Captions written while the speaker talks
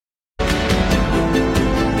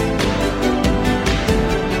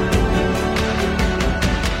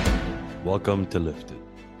Welcome to Lifted,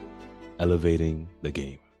 elevating the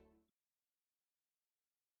game.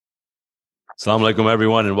 Assalamu alaikum,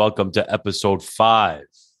 everyone, and welcome to episode 5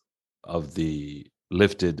 of the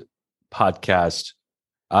Lifted podcast.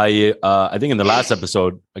 I think in the last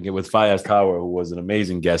episode, again with Fayaz Tower, who was an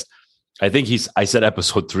amazing guest, I said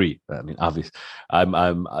episode 3. I mean, obviously,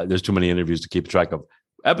 there's too many interviews to keep track of.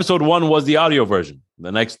 Episode 1 was the audio version.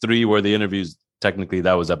 The next 3 were the interviews. Technically,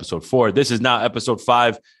 that was episode 4. This is now episode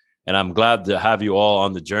 5. And I'm glad to have you all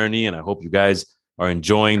on the journey. And I hope you guys are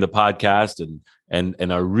enjoying the podcast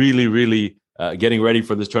and are really, really getting ready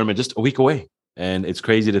for this tournament just a week away. And it's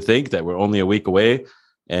crazy to think that we're only a week away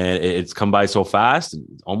and it's come by so fast. And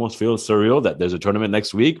it almost feels surreal that there's a tournament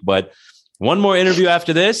next week. But one more interview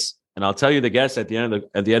after this, and I'll tell you the guests at the end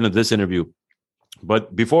of this interview.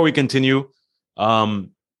 But before we continue,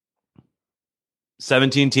 17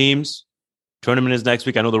 teams, tournament is next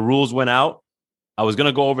week. I know the rules went out. I was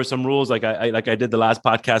gonna go over some rules like I did the last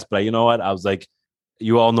podcast, but you know what? I was like,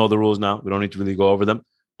 you all know the rules now. We don't need to really go over them.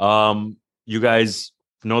 You guys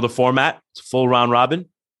know the format. It's full round robin.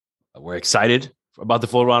 We're excited about the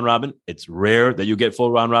full round robin. It's rare that you get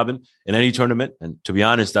full round robin in any tournament, and to be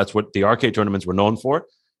honest, that's what the arcade tournaments were known for,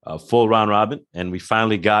 full round robin. And we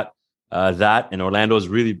finally got that. And Orlando is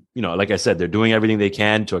really, like I said, they're doing everything they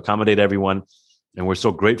can to accommodate everyone, and we're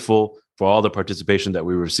so grateful for all the participation that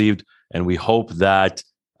we received. And we hope that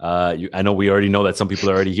I know we already know that some people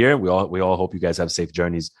are already here. We all hope you guys have safe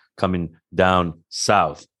journeys coming down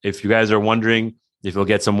south. If you guys are wondering if you'll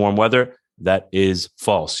get some warm weather, that is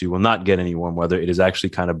false. You will not get any warm weather. It is actually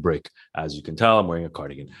kind of brick. As you can tell, I'm wearing a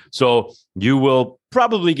cardigan. So you will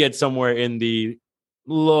probably get somewhere in the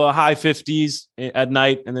low high 50s at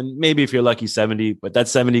night. And then maybe if you're lucky, 70. But that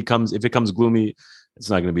 70 if it comes gloomy, it's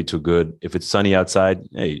not going to be too good. If it's sunny outside,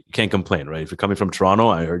 hey, you can't complain, right? If you're coming from Toronto,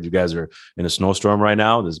 I heard you guys are in a snowstorm right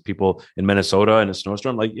now. There's people in Minnesota in a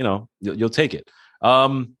snowstorm. You'll take it.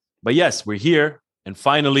 But yes, we're here. And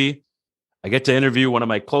finally, I get to interview one of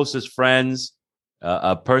my closest friends,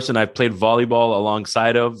 a person I've played volleyball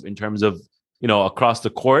alongside of in terms of, across the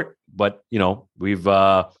court. But, we've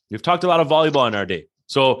talked a lot of volleyball in our day.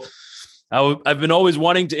 So I've been always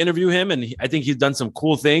wanting to interview him, and I think he's done some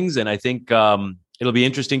cool things. And I think it'll be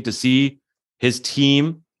interesting to see his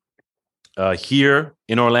team here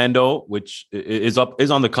in Orlando, which is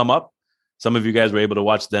on the come up. Some of you guys were able to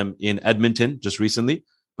watch them in Edmonton just recently.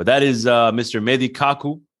 But that is Mr. Mehdi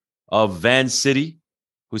Khaku of VanCity,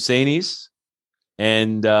 Husseinis.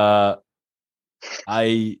 And I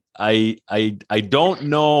don't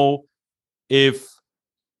know if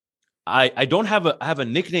I don't have a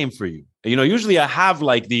nickname for you. Usually I have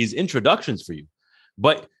like these introductions for you,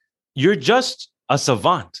 but you're just a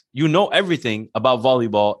savant. You know everything about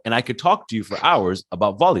volleyball, and I could talk to you for hours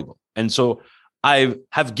about volleyball. And so I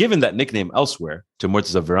have given that nickname elsewhere to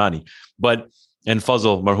Murtaza Virani, and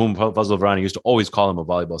marhum Fazl Virani used to always call him a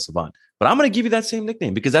volleyball savant. But I'm going to give you that same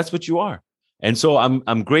nickname because that's what you are. And so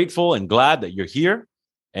I'm grateful and glad that you're here.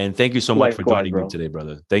 And thank you so much for joining me today,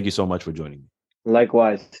 brother. Thank you so much for joining me.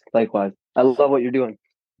 Likewise. I love what you're doing.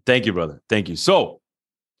 Thank you, brother. Thank you. So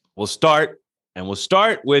we'll start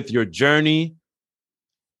with your journey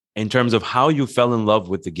in terms of how you fell in love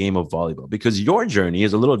with the game of volleyball, because your journey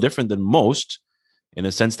is a little different than most in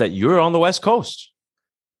a sense that you're on the West Coast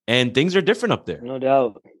and things are different up there. No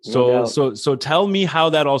doubt. So tell me how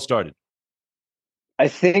that all started. I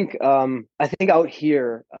think out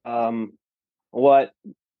here, what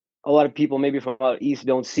a lot of people maybe from out east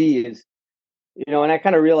don't see is, and I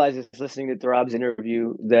kind of realized this listening to Tharab's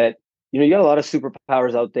interview that, you got a lot of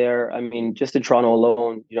superpowers out there. I mean, just in Toronto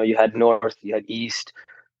alone, you had North, you had East,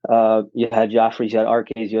 you had Jaffrey's, you had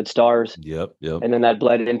Arcades, you had Stars. Yep. And then that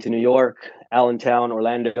bled into New York, Allentown,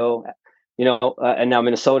 Orlando, and now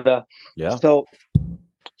Minnesota. Yeah. So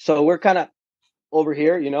we're kind of over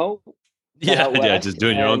here, Yeah, just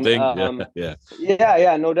doing your own thing.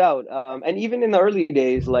 Yeah, no doubt. And even in the early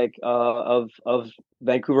days, like of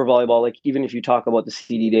Vancouver volleyball, like even if you talk about the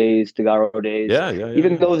CD days, Tagaro days,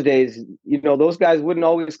 even those days, those guys wouldn't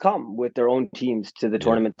always come with their own teams to the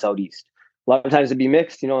tournaments out east. A lot of times it'd be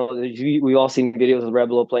mixed. We've all seen videos of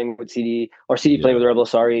Rebelo playing with CD or CD playing with Rebelo,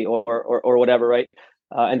 or whatever, right?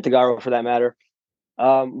 And Tagaro for that matter.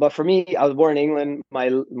 But for me, I was born in England.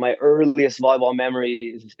 My earliest volleyball memory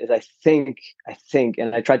is I think,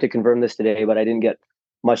 and I tried to confirm this today, but I didn't get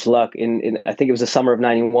much luck. In I think it was the summer of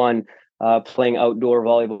 '91, playing outdoor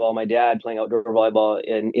volleyball. My dad playing outdoor volleyball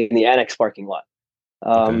in the Annex parking lot.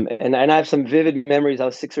 And I have some vivid memories. I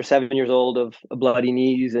was 6 or 7 years old of bloody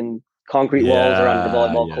knees and concrete walls around the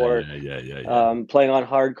volleyball court. Playing on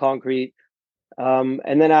hard concrete.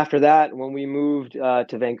 And then after that, when we moved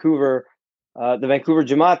to Vancouver, the Vancouver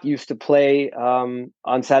Jamaat used to play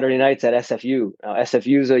on Saturday nights at SFU.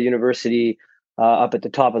 SFU is a university up at the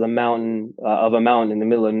top of the mountain of a mountain in the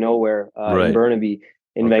middle of nowhere in Burnaby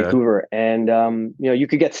in Vancouver, and you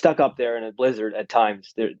could get stuck up there in a blizzard at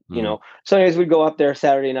times. There, so anyways, we'd go up there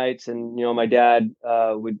Saturday nights, and my dad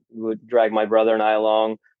would drag my brother and I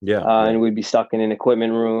along. And we'd be stuck in an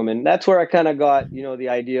equipment room, and that's where I kind of got the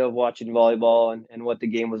idea of watching volleyball and what the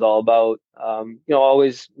game was all about. I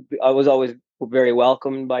was always very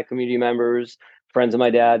welcomed by community members, friends of my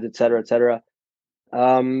dad's, et cetera, et cetera.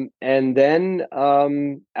 And then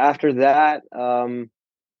after that,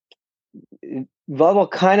 volleyball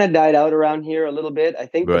kind of died out around here a little bit. I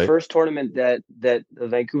think the first tournament that the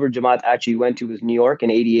Vancouver Jamaat actually went to was New York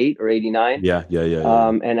in '88 or '89. Yeah.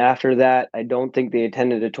 And after that, I don't think they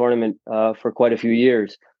attended a tournament for quite a few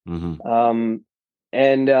years.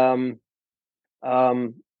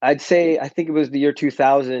 I'd say I think it was the year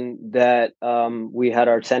 2000 that we had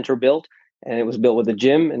our center built, and it was built with a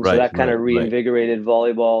gym, and so that kind of reinvigorated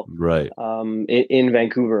volleyball in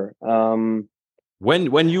Vancouver.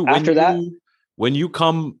 When you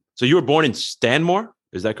come, so you were born in Stanmore,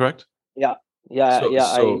 is that correct? Yeah.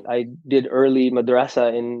 I did early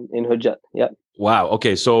madrasa in Hujjat. Yeah. Wow.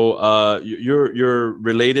 Okay. So you're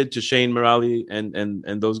related to Shane Morali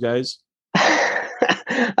and those guys?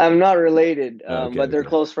 I'm not related, but they're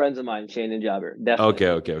close friends of mine, Shane and Jabir. Definitely.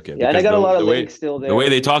 Okay. Yeah, and I got a lot of links still there. The way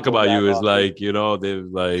they talk about you is like, they're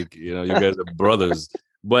like, you guys are brothers.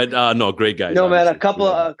 But no, great guys. No, man, a couple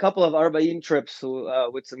of Arba'in trips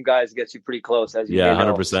with some guys gets you pretty close, as you know.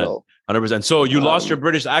 100%. 100%. So you lost your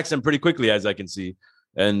British accent pretty quickly, as I can see.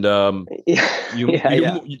 And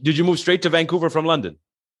did you move straight to Vancouver from London?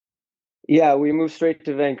 Yeah, we moved straight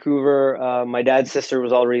to Vancouver. My dad's sister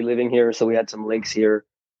was already living here, so we had some links here.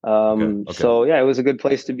 So yeah, it was a good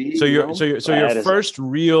place to be. So your first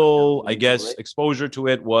real, I guess, exposure to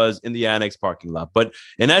it was in the Annex parking lot, but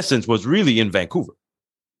in essence was really in Vancouver.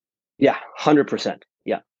 Yeah, 100%.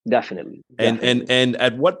 Yeah, definitely. And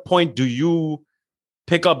at what point do you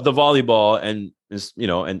pick up the volleyball and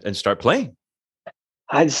start playing?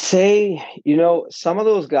 I'd say, some of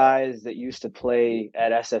those guys that used to play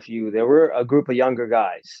at SFU, there were a group of younger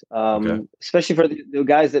guys, especially for the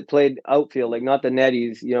guys that played outfield, like not the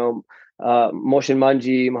netties, Moshin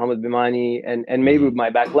Manji, Mohammed Bimani, and maybe my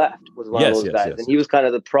back left was one of those guys. And he was kind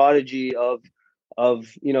of the prodigy of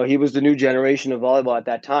he was the new generation of volleyball at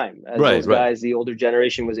that time. As those guys, the older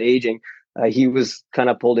generation was aging. He was kind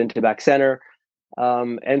of pulled into back center.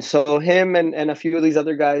 And so him and a few of these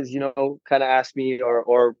other guys, kind of asked me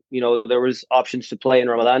or there was options to play in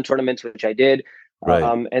Ramadan tournaments, which I did.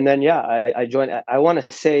 And then, I joined. I want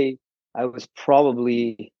to say I was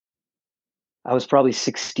probably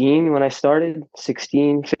 16 when I started,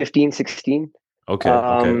 15, 16.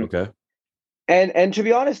 Okay. And to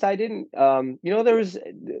be honest, I didn't, there was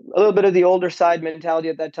a little bit of the older side mentality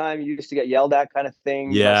at that time. You used to get yelled at kind of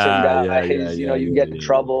thing. You get in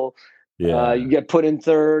trouble. You get put in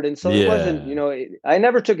third. And so it wasn't, I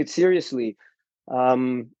never took it seriously.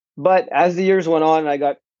 But as the years went on, I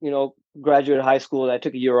got, graduated high school, and I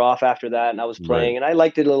took a year off after that, and I was playing and I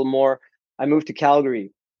liked it a little more. I moved to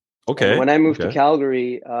Calgary. Okay. And when I moved to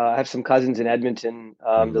Calgary, I have some cousins in Edmonton,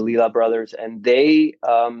 the Leela brothers, and they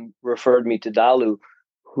referred me to Dalu,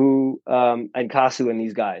 and Kasu and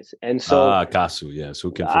these guys. And so Kasu, yes,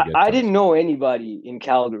 who can forget? I didn't know anybody in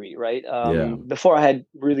Calgary, right? Before I had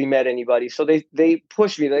really met anybody. So they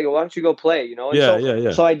pushed me. They go, "Why don't you go play?"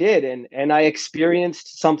 So I did, and I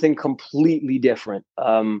experienced something completely different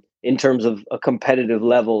in terms of a competitive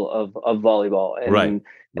level of volleyball. And,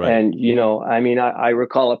 And I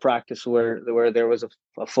recall a practice where there was a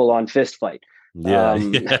full-on fist fight.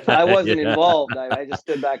 I wasn't involved. I just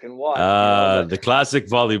stood back and watched. The classic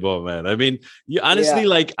volleyball, man. I mean, honestly,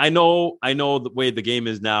 like I know the way the game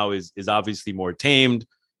is now is obviously more tamed.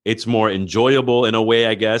 It's more enjoyable in a way,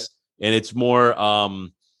 I guess, and it's more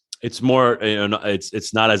it's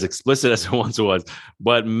not as explicit as it once was.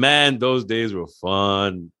 But man, those days were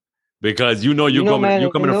fun because you come in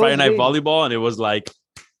a Friday night volleyball, and it was like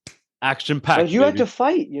action packed. You had to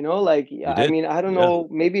fight, I don't know,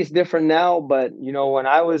 maybe it's different now, but when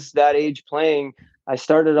I was that age playing, I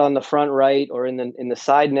started on the front right or in the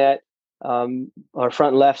side net, or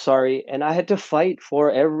front left, sorry, and I had to fight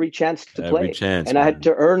for every chance to play. And I had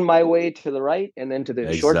to earn my way to the right, and then to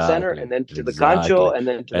the short center, and then to the cancho, and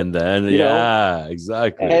then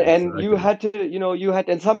exactly. And you had to,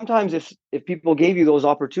 and sometimes if people gave you those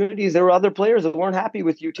opportunities, there were other players that weren't happy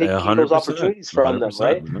with you taking those opportunities from them,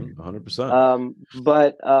 right? 100%.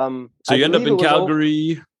 But so you end up in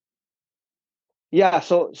Calgary. Yeah,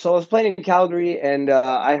 so I was playing in Calgary, and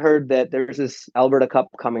I heard that there's this Alberta Cup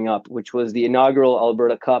coming up, which was the inaugural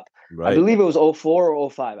Alberta Cup. I Right. believe it was '04 or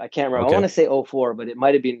 '05. I can't remember. I want Okay. to say '04, but it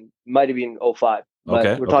might have been '05. But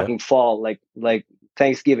Okay. we're Okay. talking fall, like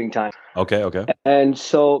Thanksgiving time. Okay. Okay. And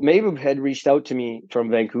so Maybe had reached out to me from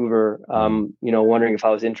Vancouver, wondering if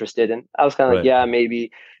I was interested. And I was kind of like, Right. yeah, maybe.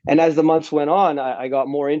 And as the months went on, I got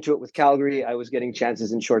more into it with Calgary. I was getting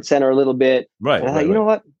chances in short center a little bit. Right. And I Right. thought, you know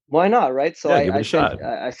Right. what? Why not? Right. So Yeah. Give it a shot.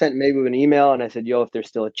 I sent maybe an email and I said, yo, if there's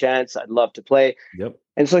still a chance, I'd love to play. Yep.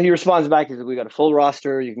 And so he responds back. He said, we got a full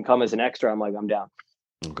roster. You can come as an extra. I'm like, I'm down.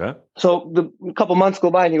 Okay. So a couple months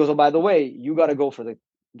go by and he goes, oh, by the way, you got to go for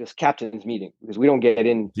this captain's meeting because we don't get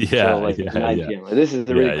in Yeah. till like Yeah. 9 Yeah. p.m. This is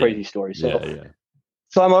a really crazy story. So Yeah. Yeah.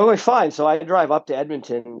 so I'm always fine. So I drive up to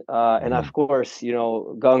Edmonton, and of course,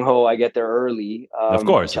 gung ho, I get there early. Of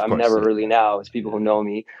course. Which Of I'm course. never Yeah. early now. It's people who know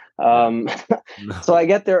me. Yeah. So I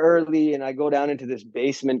get there early, and I go down into this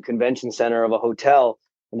basement convention center of a hotel,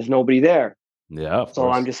 and there's nobody there. Yeah. Of So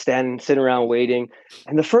course. I'm just sitting around waiting,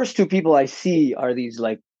 and the first two people I see are these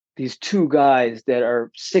two guys that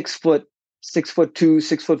are 6'2",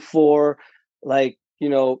 6'4", like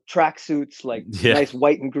tracksuits, like Yeah. nice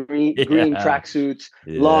white and green Yeah. tracksuits,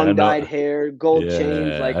 Yeah. I long know. dyed hair, gold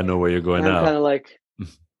chains. Yeah. I know where you're going And I'm now. kind of like,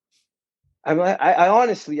 I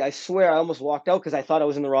honestly, I swear, I almost walked out because I thought I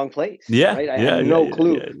was in the wrong place. Yeah. Right, I Yeah. had Yeah. no Yeah.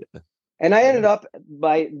 clue. Yeah. And I ended up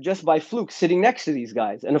by fluke sitting next to these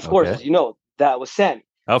guys, and of course, Okay. that was Sam.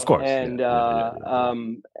 Of course. And Yeah.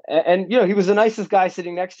 he was the nicest guy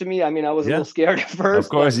sitting next to me. I mean, I was a little scared at first. Of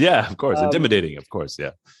course, but, yeah, of course, intimidating, of course,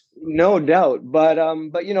 yeah. No doubt. But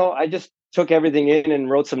I just took everything in and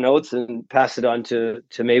wrote some notes and passed it on to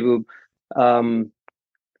Mehboob.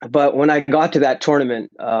 But when I got to that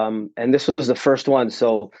tournament, and this was the first one,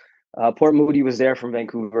 so Port Moody was there from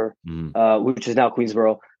Vancouver, which is now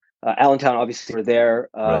Queensboro. Allentown obviously were there.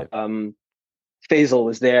 Right. Faisal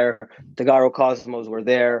was there. Tagaro Cosmos were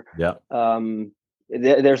there. Yeah.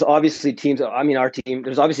 There's obviously teams. I mean, our team.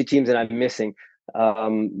 There's obviously teams that I'm missing.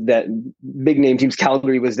 That big name teams.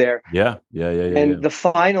 Calgary was there. Yeah. And the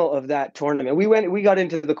final of that tournament, we got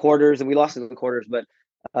into the quarters and we lost in the quarters, but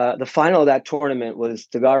the final of that tournament was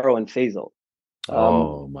Tagaro and Faisal.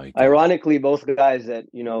 Oh my God. Ironically, both guys that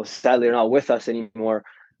sadly are not with us anymore.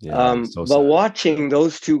 Yeah, but sad. Watching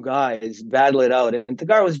those two guys battle it out, and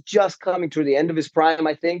Tagaro was just coming to the end of his prime,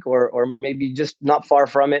 I think, or maybe just not far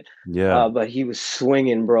from it. Yeah. But he was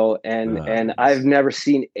swinging, bro, and I've never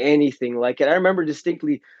seen anything like it. I remember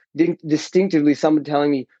distinctively someone telling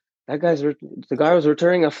me that the guy was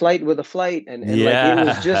returning a flight with a flight, and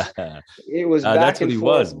like it was back and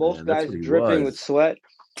forth. Both guys dripping with sweat.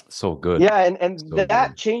 So good. Yeah, and so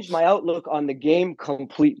that changed my outlook on the game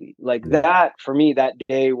completely. Like that for me, that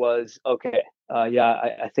day was okay.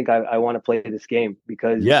 I think I want to play this game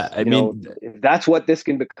because I mean, if that's what this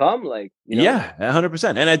can become, like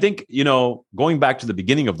 100%. And I think going back to the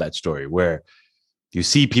beginning of that story where you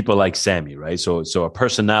see people like Sammy, right? So a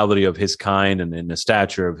personality of his kind and a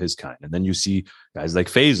stature of his kind, and then you see guys like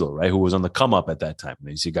Faisal, right, who was on the come up at that time. And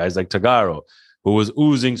then you see guys like Tagaro, who was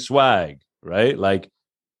oozing swag, right? Like.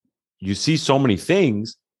 You see so many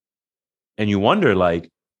things and you wonder like,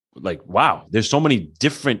 wow, there's so many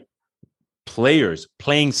different players,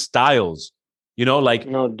 playing styles, like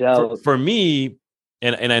no doubt for me.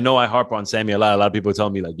 And I know I harp on Sammy a lot. A lot of people tell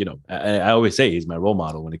me like, I always say he's my role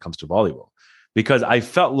model when it comes to volleyball, because I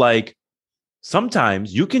felt like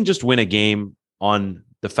sometimes you can just win a game on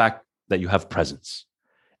the fact that you have presence.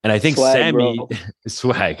 And I think Sammy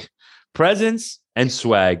swag, presence and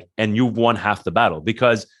swag, and you've won half the battle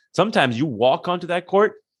because sometimes you walk onto that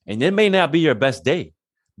court and it may not be your best day,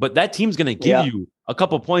 but that team's going to give you a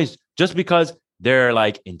couple points just because they're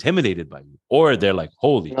like intimidated by you, or they're like,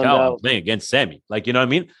 holy cow, I'm playing against Sammy. Like, you know what I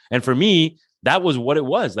mean? And for me, that was what it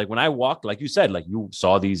was. Like when I walked, like you said, like you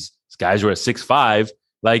saw these guys were at 6'5",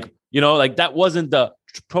 like, like that wasn't the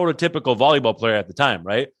prototypical volleyball player at the time,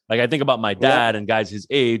 right? Like I think about my dad and guys his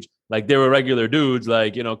age, like they were regular dudes,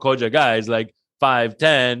 like, Koja guys, like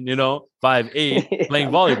 5'10", 5'8", playing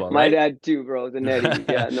volleyball. My right? dad too, bro. The Netty.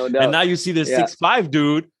 Yeah, no doubt. And now you see this 6'5"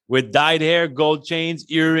 dude with dyed hair, gold chains,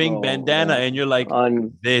 earring, bandana, and you're like,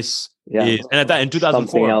 this is. And at that in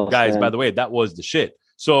 2004, guys, by the way, that was the shit.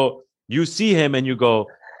 So you see him and you go,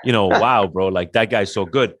 wow, bro, like that guy's so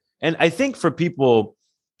good. And I think for people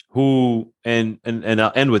who, and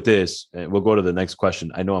I'll end with this, and we'll go to the next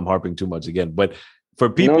question. I know I'm harping too much again, but for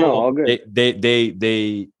people,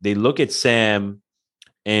 they look at Sam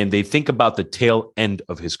and they think about the tail end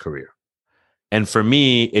of his career. And for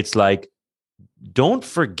me, it's like don't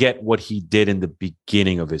forget what he did in the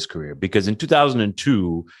beginning of his career, because in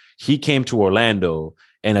 2002, he came to Orlando.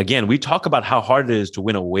 And again, we talk about how hard it is to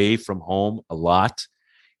win away from home a lot.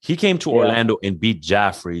 He came to Orlando and beat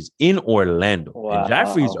Jaffrey's in Orlando. Wow. And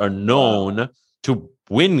Jaffrey's are known to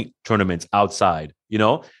win tournaments outside,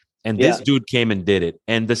 and this dude came and did it.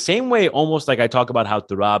 And the same way, almost like I talk about how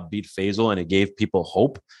Turab beat Faisal and it gave people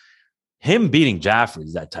hope, him beating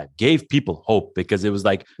Jaffrey's that time gave people hope, because it was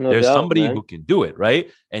like, there's somebody who can do it,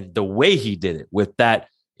 right? And the way he did it with that,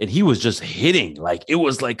 and he was just hitting, like it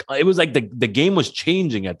was like the game was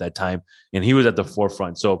changing at that time, and he was at the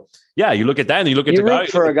forefront. So yeah, you look at that, and you look at you root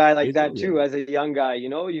for a guy like that too, as a young guy.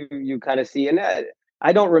 You kind of see, and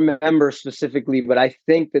I don't remember specifically, but I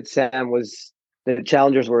think that the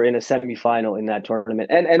challengers were in a semifinal in that tournament.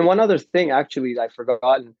 And one other thing, actually, I've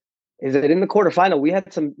forgotten, is that in the quarterfinal, we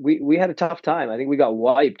had a tough time. I think we got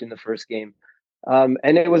wiped in the first game. And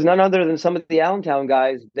it was none other than some of the Allentown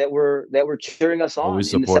guys that were cheering us on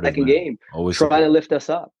in the second game, trying to lift us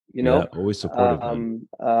up, always supportive.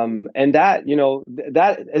 And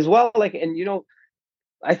that as well, like, and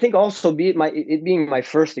I think also it being my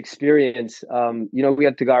first experience, we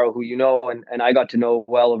had Tagaro, who and I got to know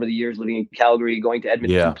well over the years, living in Calgary, going to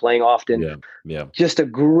Edmonton, playing often. Yeah. Just a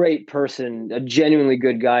great person, a genuinely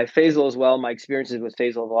good guy. Faisal as well. My experiences with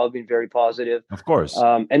Faisal have all been very positive. Of course.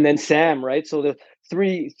 And then Sam, right? So the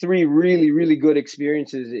three really, really good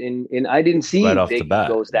experiences in I didn't see right big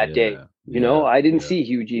egos that day. I didn't see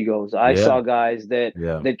huge egos. I saw guys that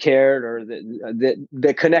cared or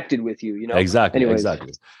that connected with you, Exactly. Anyways.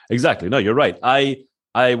 Exactly. No, you're right.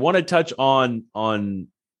 I want to touch on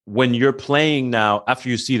when you're playing now after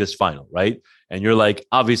you see this final, right? And you're like,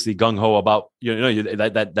 obviously gung-ho about,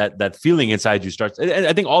 that feeling inside you starts. And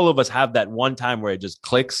I think all of us have that one time where it just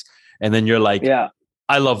clicks, and then you're like,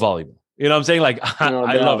 I love volleyball. You know what I'm saying? Like,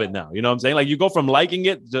 I love it now. You know what I'm saying? Like, you go from liking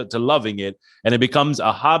it to loving it, and it becomes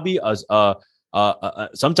a hobby,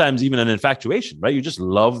 sometimes even an infatuation, right? You just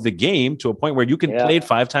love the game to a point where you can play it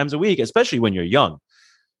 5 times a week, especially when you're young.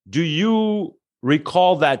 Do you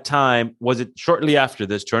recall that time? Was it shortly after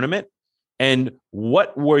this tournament? And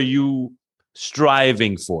what were you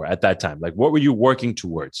striving for at that time? Like, what were you working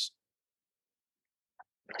towards?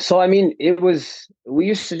 So, I mean, we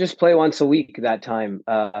used to just play once a week that time.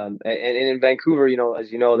 And in Vancouver,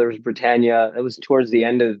 as you know, there was Britannia. It was towards the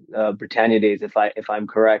end of Britannia days, if I'm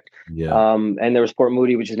correct. Yeah. And there was Port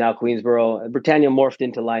Moody, which is now Queensborough. Britannia morphed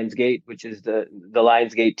into Lionsgate, which is the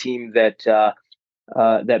Lionsgate team that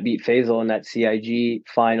beat Faisal in that CIG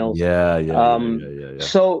final. Yeah.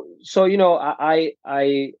 So I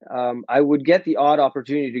would get the odd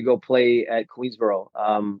opportunity to go play at Queensborough,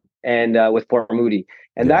 and with Port Moody,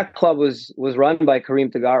 and that club was run by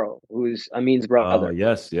Kareem Tagaro, who's Amin's brother. Oh,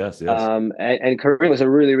 yes. And Kareem was a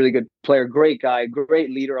really, really good player, great guy,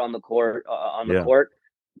 great leader on the court,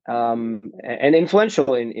 and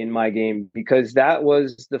influential in my game, because that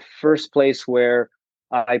was the first place where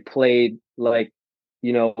I played like,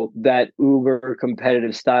 that uber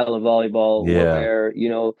competitive style of volleyball where,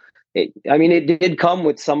 it did come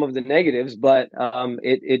with some of the negatives, but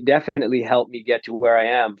it definitely helped me get to where I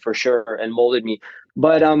am, for sure, and molded me.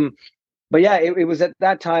 But yeah, it was at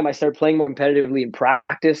that time I started playing more competitively in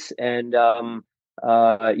practice, and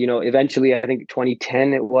eventually, I think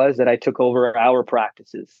 2010 it was that I took over our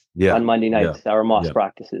practices on Monday nights, our Moss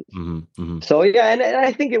practices. So and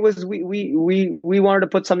I think it was we wanted to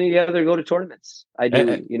put something together, go to tournaments,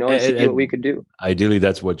 ideally, and see what we could do. Ideally,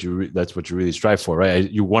 that's what you really strive for, right?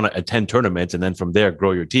 You want to attend tournaments, and then from there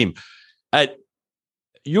grow your team.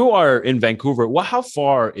 You are in Vancouver. Well, how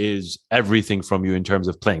far is everything from you in terms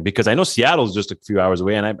of playing? Because I know Seattle's just a few hours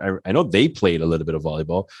away, and I know they played a little bit of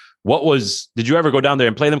volleyball. Did you ever go down there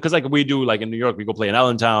and play them? Because like we do, like in New York, we go play in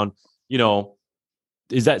Allentown.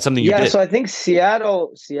 Is that something you did? Yeah, so I think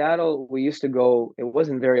Seattle, we used to go. It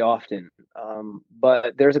wasn't very often,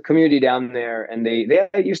 but there's a community down there, and they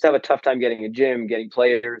used to have a tough time getting a gym, getting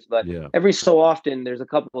players. But every so often, there's a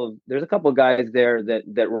couple of guys there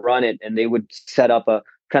that run it, and they would set up a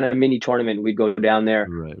kind of mini tournament. We'd go down there,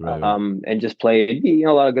 and just play. It'd be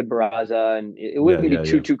a lot of good baraza, and it wouldn't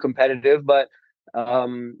be too competitive. But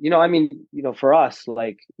for us,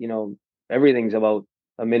 like everything's about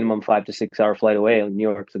a minimum 5 to 6 hour flight away. New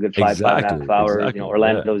York's a good 5.5 hours. Exactly.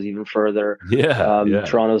 Orlando's even further.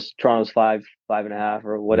 Toronto's 5.5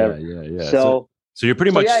 or whatever. So you're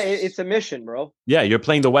pretty much. It's a mission, bro. Yeah, you're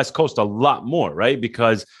playing the West Coast a lot more, right?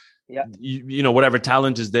 Because whatever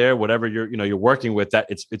talent is there, whatever you're working with, that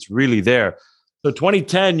it's really there. So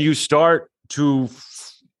 2010, you start to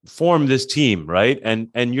form this team, right?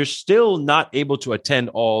 And you're still not able to attend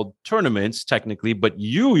all tournaments technically, but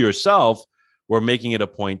you yourself were making it a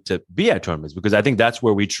point to be at tournaments, because I think that's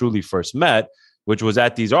where we truly first met, which was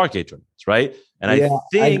at these arcade tournaments, right? And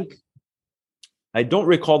I don't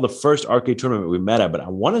recall the first arcade tournament we met at, but I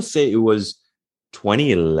want to say it was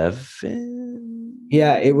 2011.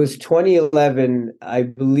 Yeah, it was 2011. I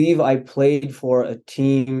believe I played for a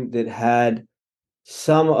team that had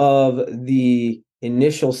some of the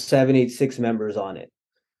initial 786 members on it.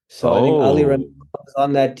 So I think Ali Rem was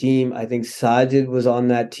on that team. I think Sajid was on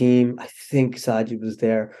that team. I think Sajid was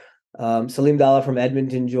there. Salim Dalla from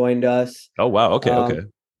Edmonton joined us. Oh, wow. Okay.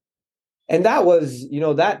 And that was,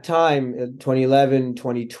 that time, 2011,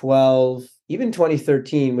 2012, even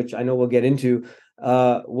 2013, which I know we'll get into,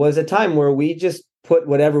 was a time where we just put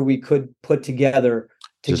whatever we could put together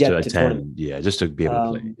to get to attend. Yeah, just to be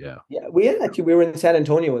able to play. Yeah. Yeah, we were in San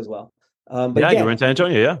Antonio as well. But yeah, you were in San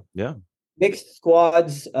Antonio. Yeah. Mixed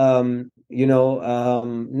squads, not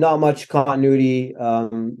much continuity,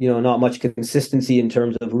 not much consistency in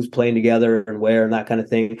terms of who's playing together and where and that kind of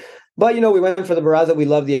thing. But, we went for the Baraza. We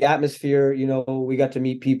love the atmosphere. We got to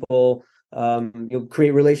meet people,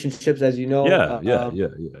 create relationships, as you know. Yeah.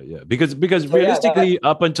 Because realistically,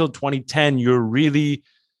 up until 2010, you're really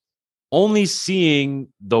only seeing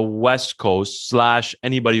the West Coast /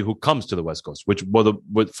 anybody who comes to the West Coast, which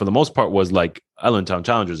for the most part was like Allentown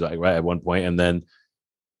Challengers, right, at one point, and then.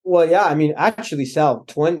 Well, yeah, I mean, actually, Sal,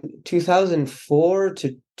 2004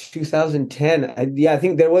 to 2010, I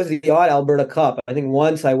think there was the odd Alberta Cup. I think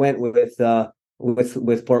once I went with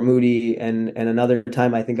Port Moody, and another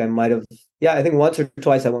time I think I might have. Yeah, I think once or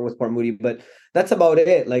twice I went with Port Moody, but that's about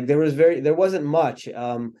it. Like there wasn't much.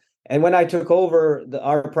 And when I took over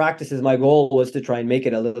our practices, my goal was to try and make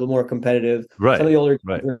it a little more competitive. Right. Some of the older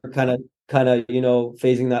were kind of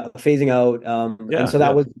phasing out. And so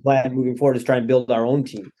that was the plan moving forward, is try and build our own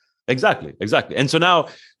team. Exactly. And so now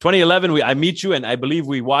 2011, I meet you, and I believe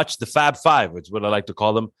we watched the Fab Five, which is what I like to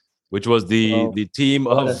call them, which was the team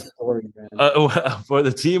of for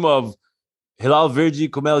the team of Hilal Virji,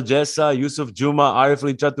 Kumel Jessa, Yusuf Juma, Arif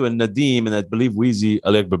Ali Chatu, and Nadeem, and I believe Weezy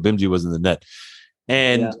Ali Akbar Bimji was in the net.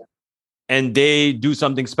 And they do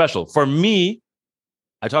something special. For me,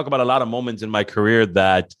 I talk about a lot of moments in my career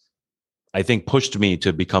that I think pushed me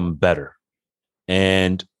to become better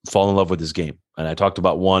and fall in love with this game. And I talked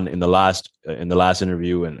about one in the last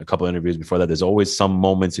interview and a couple of interviews before that. There's always some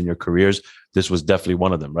moments in your careers. This was definitely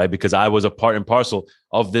one of them, right? Because I was a part and parcel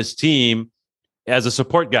of this team as a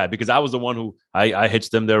support guy, because I was the one who I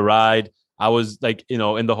hitched them their ride. I was like,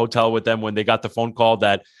 in the hotel with them when they got the phone call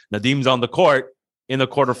that Nadeem's on the court in the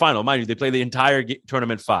quarterfinal. Mind you, they play the entire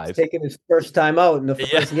tournament 5. Taking his first time out in the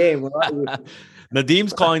first game.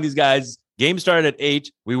 Nadeem's calling these guys. Game started at 8.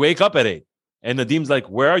 We wake up at 8. And Nadeem's like,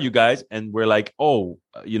 where are you guys? And we're like,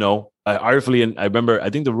 Arif Ali, and I remember,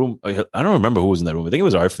 I think the room, I don't remember who was in that room. I think it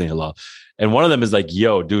was Arif Ali and Hilal. And one of them is like,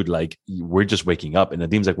 yo, dude, like, we're just waking up. And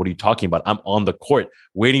Nadeem's like, what are you talking about? I'm on the court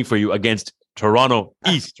waiting for you against Toronto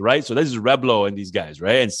East, right? So this is Reblo and these guys,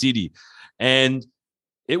 right? And CD. And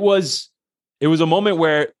it was a moment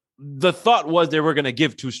where the thought was they were going to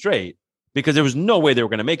give 2 straight, because there was no way they were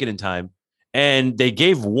going to make it in time. And they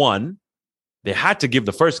gave 1. They had to give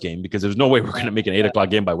the first game because there's no way we're going to make an 8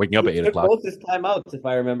 o'clock game by waking up at 8 o'clock. Both his timeouts, if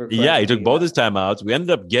I remember correctly. Yeah, he took both his timeouts. We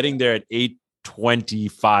ended up getting there at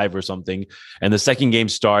 8:25 or something, and the second game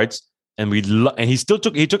starts, and he took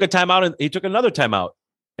a timeout, and he took another timeout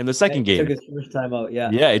in the second game. He took his first timeout,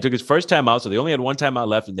 yeah. Yeah, he took his first timeout, so they only had 1 timeout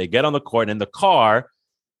left, and they get on the court, and in the car,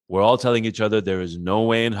 we're all telling each other there is no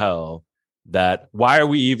way in hell that why are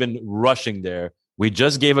we even rushing there? They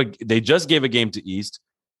just gave a game to East.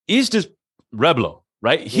 East is Reblo,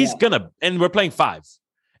 right? He's and we're playing 5.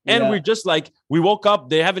 And we're just like, we woke up,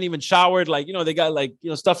 they haven't even showered, like, they got like,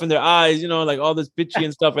 stuff in their eyes, like all this pitchy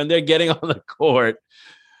and stuff, and they're getting on the court,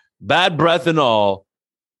 bad breath and all,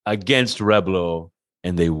 against Reblo,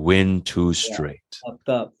 and they win 2 straight.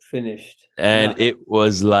 Up, finished. And it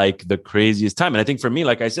was like the craziest time. And I think for me,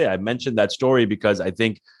 like I say, I mentioned that story because I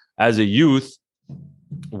think as a youth,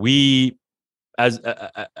 as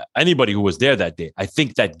anybody who was there that day, I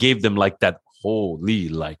think that gave them like that holy,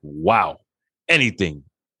 like, wow,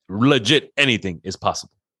 legit anything is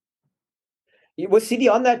possible. Was CD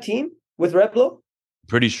on that team with Reblo?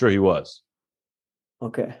 Pretty sure he was.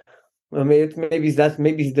 Okay. Well, maybe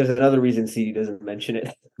there's another reason CD doesn't mention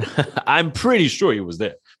it. I'm pretty sure he was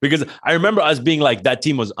there because I remember us being like, that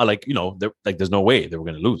team was there's no way they were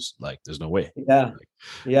going to lose. Like, there's no way. Yeah.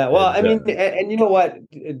 Yeah. Well, I mean, and you know what,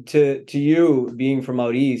 to you being from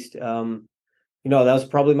out East, that was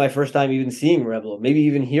probably my first time even seeing Reblo, maybe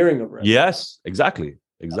even hearing of Reblo. Yes, exactly.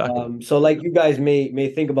 So like you guys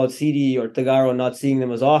may think about CD or Tagaro not seeing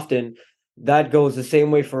them as often. that goes the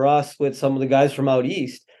same way for us with some of the guys from out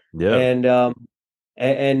east. Yeah.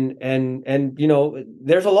 And you know,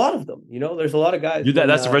 there's a lot of them. You know, there's a lot of guys.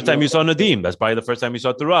 That's the first time you saw Nadim. That's probably the first time you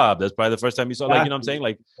saw Turab. That's probably the first time you saw, like, you know what I'm saying?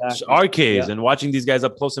 Like, arcades and watching these guys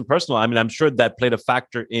up close and personal. I mean, I'm sure that played a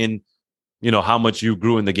factor in, you know, how much you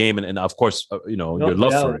grew in the game, and of course, you know, your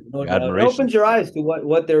love for it, your admiration. It opens your eyes to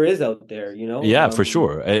what there is out there, you know. Yeah, for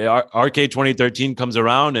sure. Arcade 2013 comes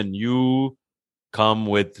around, and you come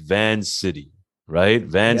with VanCity, right?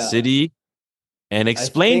 VanCity, and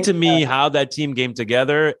explain to me how that team came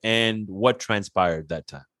together and what transpired that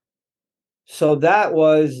time. So that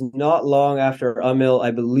was not long after Amil,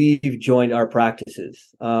 I believe, joined our practices.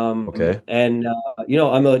 Okay. And, you know,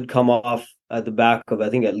 Amil had come off at the back of, I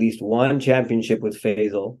think, at least one championship with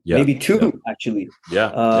Faisal. Yeah. Maybe two, actually.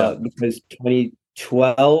 Yeah. Because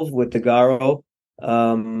 2012 with the Garo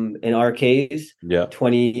in Arcades. Yeah.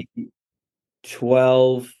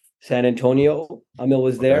 2012 San Antonio, Amil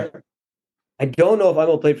was there. Okay. I don't know if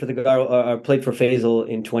Amil played for the Garo or played for Faisal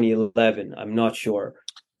in 2011. I'm not sure.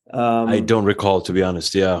 I don't recall, to be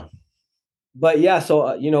honest. Yeah. But yeah,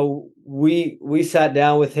 so, you know, we sat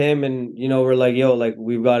down with him and, you know, we're like, yo, like,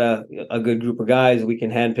 we've got a good group of guys. We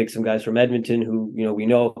can handpick some guys from Edmonton who, you know, we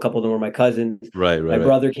know a couple of them were my cousins. Right. My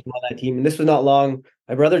brother came on that team, and this was not long.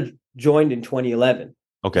 My brother joined in 2011.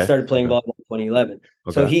 Okay. He started playing volleyball in 2011.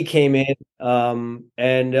 Okay. So he came in,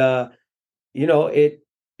 and you know, it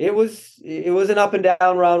was an up and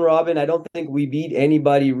down round robin. I don't think we beat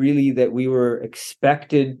anybody really that we were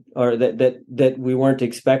expected, or that we weren't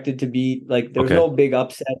expected to beat. Like, there was no big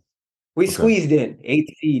upset. We squeezed in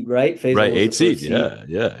 8th seed, right? Faisal right, 8th seed. Yeah.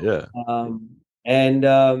 And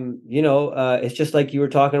you know, it's just like you were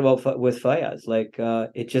talking about with Fayaz. Like,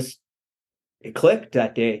 it clicked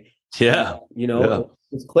that day. Yeah. You know,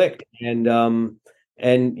 it clicked, and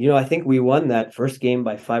you know, I think we won that first game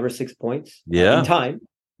by 5 or 6 points. In time.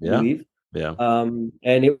 I believe. Yeah.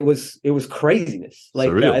 And it was craziness. Like,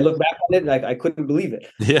 I look back on it and I couldn't believe it.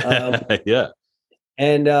 Yeah.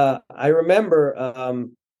 And I remember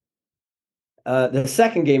the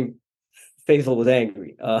second game, Faisal was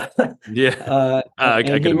angry. I can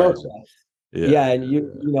imagine. And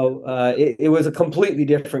you know, it was a completely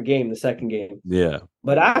different game, the second game. Yeah.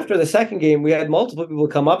 But after the second game, we had multiple people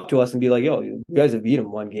come up to us and be like, yo, you guys have beat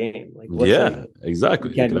him one game. Like, exactly.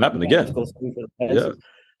 It can happen again. Yeah.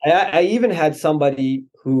 I even had somebody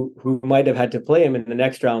who might have had to play him in the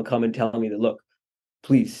next round come and tell me that, look,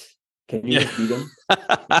 please, can you just beat him?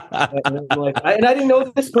 And I'm like, I didn't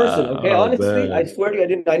know this person. Okay, honestly, man. I swear to you, I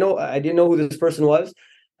didn't know who this person was,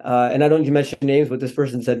 and I don't even mention names. But this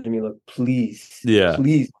person said to me, look, please,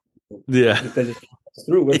 please, because it's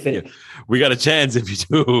through, we're finished. We got a chance if you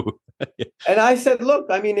do. And I said, look,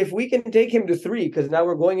 I mean, if we can take him to 3, because now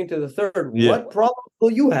we're going into the third, what problem will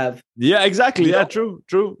you have? Yeah, exactly. You know? True.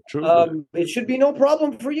 It should be no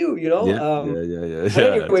problem for you, you know?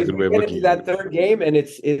 Anyways, we get into that third game, and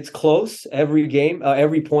it's close. Every game,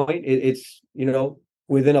 every point, it's, you know,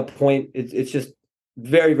 within a point. It's just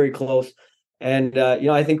very, very close. And, you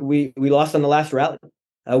know, I think we lost on the last rally.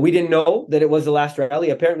 We didn't know that it was the last rally.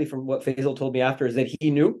 Apparently, from what Faisal told me after, is that he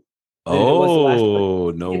knew.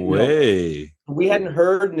 Oh, no way. We hadn't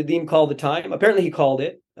heard Nadim call the time. Apparently he called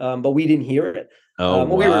it, but we didn't hear it. Wow.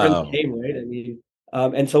 We were in the game, right? I mean,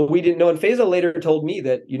 and so we didn't know. And Faisal later told me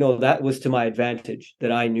that, you know, that was to my advantage,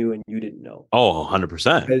 that I knew and you didn't know. Oh,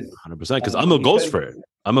 100%. 100%. Because I'm a ghost for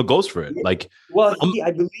it. Like,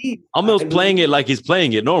 I believe Amil's playing it like he's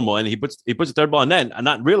playing it normal, and he puts the third ball in net and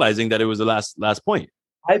not realizing that it was the last point.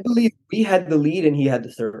 I believe we had the lead and he had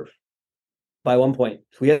the serve. By 1 point.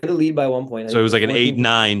 So we had the lead by 1 point. So it was like an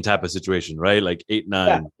 8-9 type of situation, right? Like 8-9.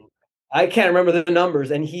 Yeah. I can't remember the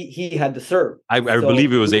numbers, and he had the serve. I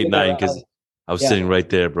believe it was 8-9 because I was sitting right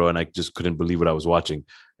there, bro, and I just couldn't believe what I was watching.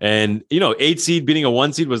 And, you know, 8 seed beating a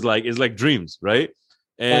 1 seed is like dreams, right?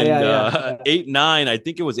 And 8-9, I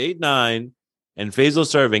think it was 8-9, and Faisal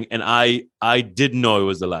serving, and I did know it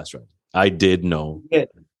was the last round. I did know.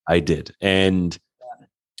 I did. And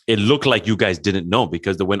it looked like you guys didn't know,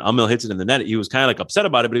 because when Amil hits it in the net, he was kind of like upset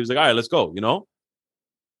about it, but he was like, all right, let's go, you know?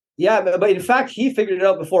 Yeah, but in fact, he figured it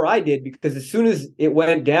out before I did, because as soon as it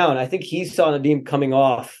went down, I think he saw Nadim coming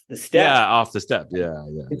off the step. Yeah, off the step. Yeah.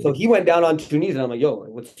 And so he went down on 2 knees, and I'm like, yo,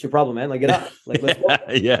 what's your problem, man? Like, get up. Like, let's go.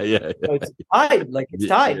 Yeah. So it's tied. Like, it's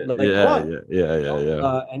tied. Like,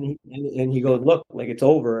 Yeah. And he goes, look, like, it's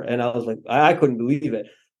over. And I was like, I couldn't believe it.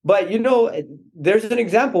 But, you know, there's an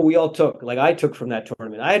example we all took. Like, I took from that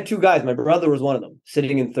tournament. I had 2 guys. My brother was one of them,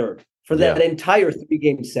 sitting in third for that entire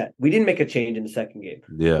 3-game set. We didn't make a change in the second game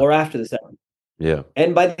or after the second. Yeah.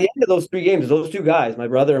 And by the end of those 3 games, those 2 guys, my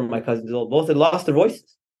brother and my cousin, both had lost their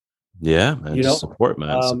voices. Yeah, man. You know, Support,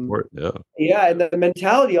 man. Support. Yeah. Yeah, and the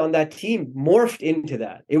mentality on that team morphed into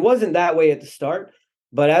that. It wasn't that way at the start,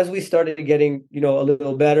 but as we started getting, a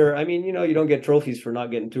little better, I mean, you don't get trophies for not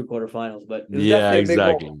getting through quarterfinals, but it was Yeah, definitely a big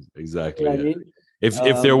exactly. moment. Exactly. You know what Yeah. I mean?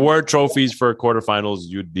 If there were trophies for quarterfinals,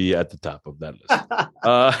 you'd be at the top of that list.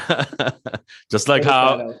 Just like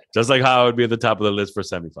how it would be at the top of the list for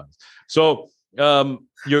semifinals. So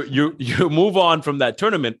you move on from that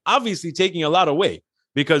tournament, obviously taking a lot away,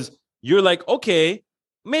 because you're like, okay,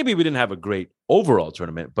 maybe we didn't have a great overall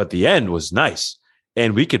tournament, but the end was nice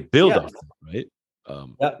and we could build off that, right?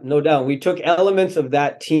 Yeah, no doubt. We took elements of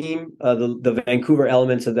that team, the Vancouver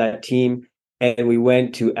elements of that team, and we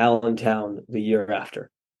went to Allentown the year after.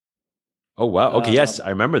 Oh, wow. Okay, yes, I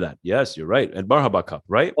remember that. Yes, you're right. And Marhaba Cup,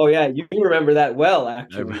 right? Oh, yeah, you remember that well,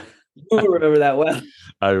 actually. You remember that well.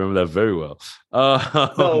 I remember that very well.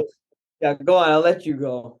 So, yeah, go on. I'll let you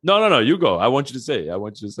go. No. You go. I want you to say.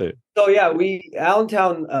 So yeah,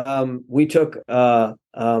 Allentown. We took a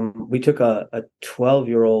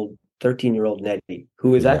 12-year-old, 13-year-old Nettie,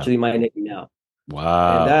 who is actually my Nettie now.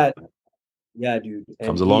 Wow. And yeah, dude,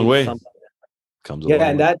 comes a long way. Comes a long way.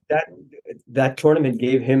 And that tournament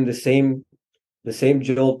gave him the same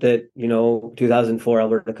jolt that 2004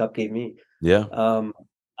 Alberta Cup gave me. Yeah.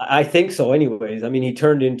 I think so. Anyways, I mean, he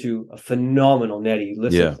turned into a phenomenal netty.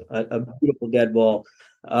 Listen, a beautiful dead ball.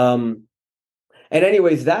 And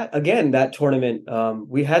anyways, that tournament,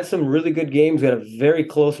 we had some really good games. We had a very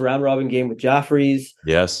close round robin game with Jaffrey's.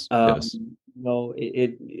 Yes. Yes.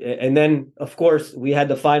 And then of course we had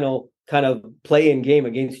the final kind of play-in game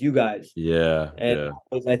against you guys. Yeah. And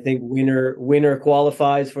I think winner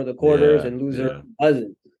qualifies for the quarters and loser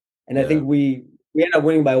doesn't. And I think we ended up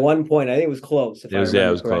winning by 1 point. I think it was close. It was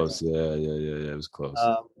close. Yeah. It was close.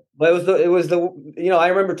 But it was the I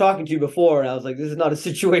remember talking to you before, and I was like, this is not a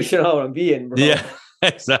situation I want to be in, bro. Yeah,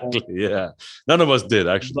 exactly. Yeah, none of us did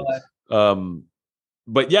actually.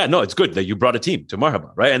 But yeah, no, it's good that you brought a team to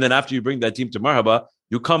Marhaba, right? And then after you bring that team to Marhaba,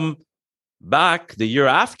 you come back the year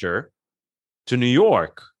after to New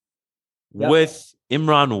York with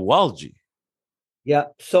Imran Walji. Yeah.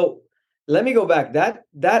 So let me go back. That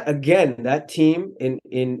team in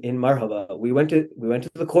Marhaba, we went to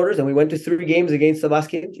the quarters and we went to 3 games against the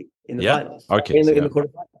Baskinji in the finals. Arcades, in the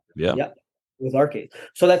quarterfinals. Yeah. With Arcades.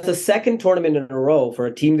 So that's the second tournament in a row for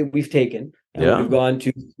a team that we've taken, and we've gone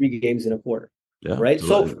to 3 games in a quarter. Yeah. Right.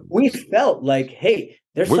 So we felt like, hey,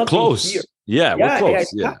 we're something close here. Yeah, we're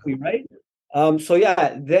close. Yeah, exactly, right. And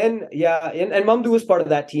Mamdou was part of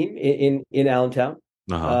that team in Allentown.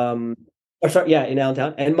 In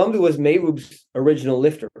Allentown. And Mamdou was Mehbub's original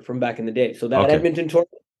lifter from back in the day. So that Edmonton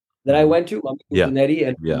tournament that I went to, Mamdou was the netty,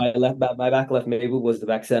 and my back left Mehbub was the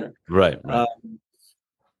back center. Right.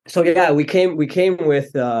 So we came with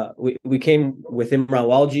Imran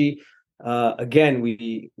Walji. Again,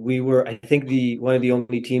 we were, I think, one of the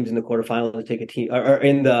only teams in the quarterfinals to take a team, or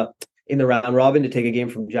in the round robin, to take a game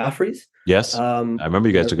from Jaffrey's. Yes, I remember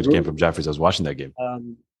you guys took a game from Jaffrey's. I was watching that game.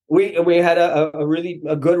 We had a really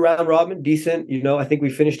good round robin, decent. I think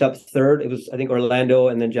we finished up third. It was, I think, Orlando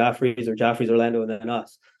and then Jaffrey's, Orlando, and then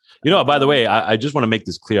us. By the way, I just want to make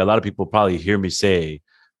this clear. A lot of people probably hear me say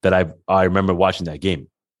that I remember watching that game.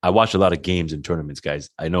 I watch a lot of games and tournaments, guys.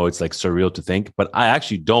 I know it's like surreal to think, but I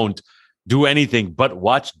actually don't do anything but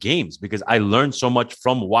watch games because I learned so much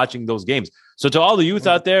from watching those games. So to all the youth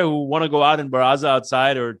out there who want to go out in Baraza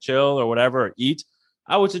outside or chill or whatever, or eat,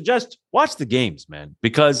 I would suggest watch the games, man,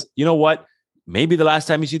 because you know what? Maybe the last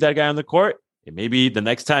time you see that guy on the court, and maybe the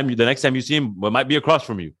next time you see him, it might be across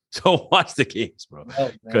from you. So watch the games, bro,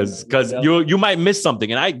 because you might miss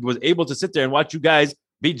something. And I was able to sit there and watch you guys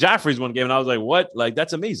beat Jaffrey's one game, and I was like, what? Like,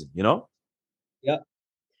 that's amazing, Yeah.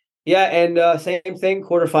 Yeah, and same thing,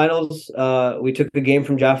 quarterfinals. We took the game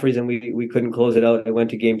from Jaffrey's and we couldn't close it out. I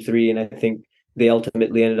went to game 3, and I think they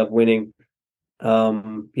ultimately ended up winning.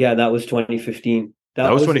 That was 2015.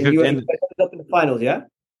 That was 2015. You guys ended up in the finals, yeah?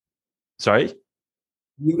 Sorry?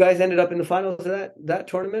 You guys ended up in the finals of that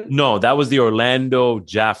tournament? No, that was the Orlando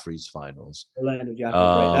Jaffrey's finals. Orlando Jaffrey's,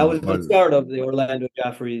 right. That was the start of the Orlando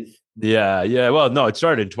Jaffrey's. Yeah. Well, no, it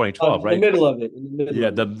started in 2012, right? In the middle of it.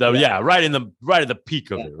 Right at the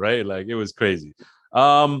peak of it, right? Like, it was crazy.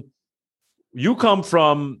 You come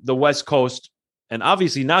from the West Coast, and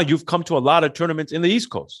obviously now you've come to a lot of tournaments in the East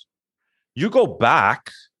Coast. You go back.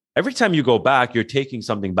 Every time you go back, you're taking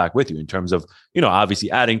something back with you in terms of,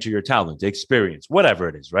 obviously adding to your talent, experience, whatever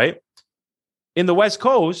it is, right? In the West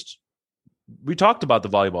Coast, we talked about the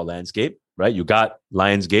volleyball landscape, right? You got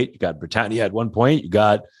Lionsgate, you got Britannia at one point, you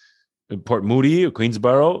got Port Moody or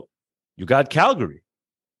Queensboro, you got Calgary.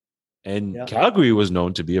 And Calgary was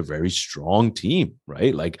known to be a very strong team,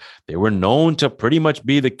 right? Like they were known to pretty much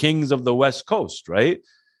be the kings of the West Coast, right?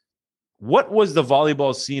 What was the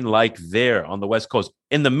volleyball scene like there on the West Coast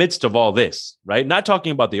in the midst of all this, right? Not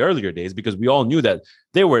talking about the earlier days, because we all knew that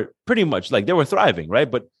they were pretty much like they were thriving, right?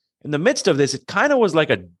 But in the midst of this, it kind of was like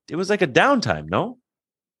a downtime, no?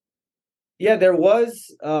 Yeah, there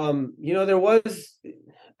was, I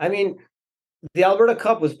mean, the Alberta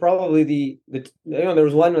Cup was probably there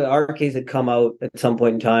was one that our case had come out at some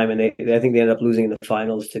point in time, and I think they ended up losing in the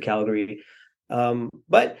finals to Calgary.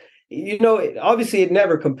 But obviously it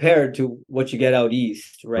never compared to what you get out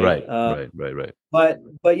east, right? Right. But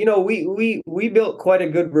we built quite a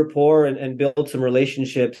good rapport and built some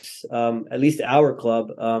relationships, at least our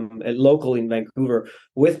club, local in Vancouver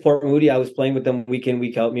with Port Moody. I was playing with them week in,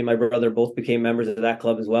 week out. Me and my brother both became members of that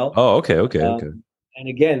club as well. Oh, okay. And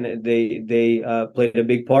again, they played a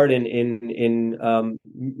big part in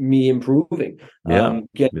me improving,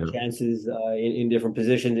 getting chances in different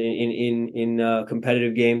positions in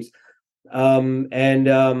competitive games, and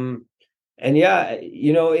yeah,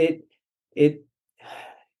 it.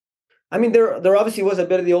 I mean, there obviously was a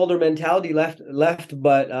bit of the older mentality left,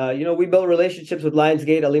 but we built relationships with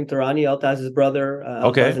Lionsgate, Alim Tarani, Altaz's brother.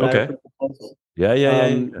 Okay.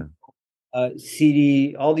 Yeah.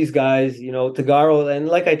 CD, all these guys, Tagaro, and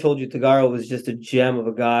like I told you, Tagaro was just a gem of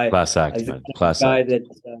a guy. Class act, man. Class guy act. That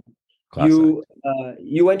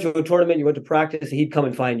you went to a tournament, you went to practice, and he'd come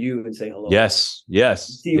and find you and say hello. Yes.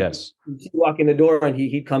 You'd walk in the door, and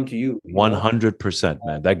he'd come to you. 100%,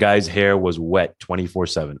 man. That guy's hair was wet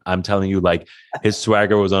 24/7. I'm telling you, like his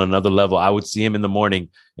swagger was on another level. I would see him in the morning,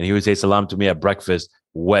 and he would say salam to me at breakfast.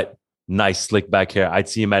 Wet, nice, slick back hair. I'd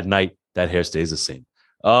see him at night. That hair stays the same.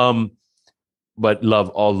 But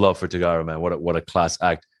all love for Tagaro, man. What a class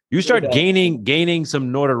act. You start gaining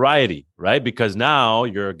some notoriety, right? Because now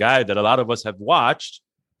you're a guy that a lot of us have watched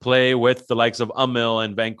play with the likes of Amil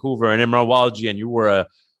and Vancouver and Imran Walji, and you were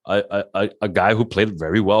a guy who played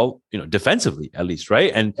very well, defensively at least,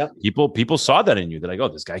 right? And people saw that in you. They're like, oh,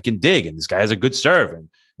 this guy can dig, and this guy has a good serve, and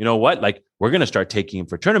you know what? Like we're gonna start taking him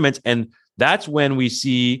for tournaments, and that's when we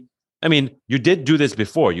see. I mean, you did do this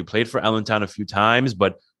before. You played for Allentown a few times,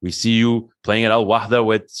 but we see you playing at Al Wahda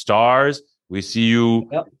with Stars. We see you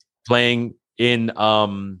playing in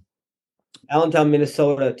Allentown,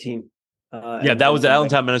 Minnesota team. That was the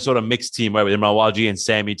Allentown, Minnesota mixed team, right? With Imran Walji and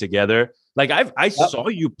Sammy together. Like I saw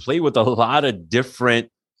you play with a lot of different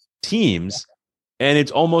teams, and it's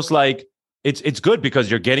almost like it's good because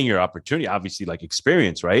you're getting your opportunity, obviously, like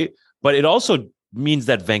experience, right? But it also means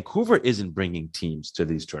that Vancouver isn't bringing teams to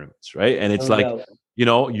these tournaments, right? And it's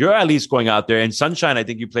you're at least going out there. And Sunshine, I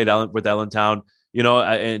think you played with Allentown, in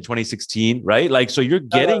 2016, right? Like, so you're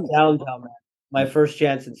getting downtown, man. My first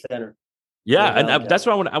chance in center. Yeah, and that's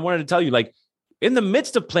what I wanted to tell you. Like, in the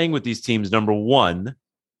midst of playing with these teams, number one,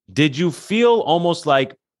 did you feel almost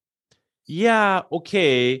like, yeah,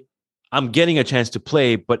 okay, I'm getting a chance to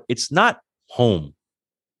play, but it's not home?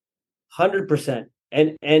 100%.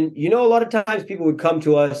 And a lot of times people would come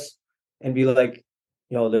to us and be like,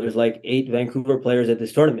 there's like 8 Vancouver players at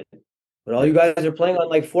this tournament, but all you guys are playing on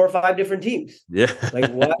like 4 or 5 different teams. Yeah. Like,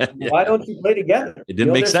 why don't you play together? It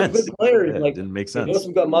didn't make sense. Some good players. It didn't make sense.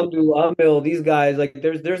 We've got Mamdou, Amil, these guys. Like,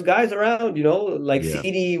 there's guys around, like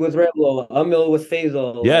CD with Remlo, Amil with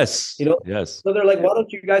Faisal. Yes. Yes. So they're like, why don't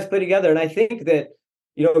you guys play together? And I think that,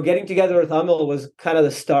 getting together with Amil was kind of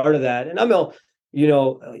the start of that. And Amil,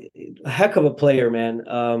 a heck of a player, man.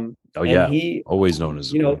 He always known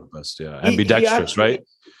as one of the best. Yeah, ambidextrous, right?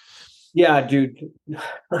 Yeah, dude.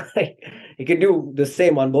 He can do the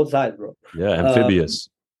same on both sides, bro. Yeah, amphibious.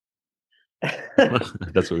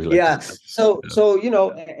 That's what we like. Yeah. So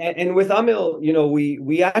and with Amil,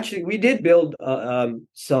 we did build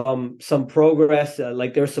some progress.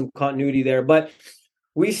 Like there's some continuity there, but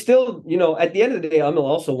we still, at the end of the day, Amil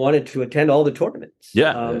also wanted to attend all the tournaments.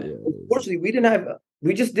 Unfortunately,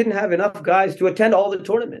 we just didn't have enough guys to attend all the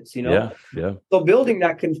tournaments. Yeah. So building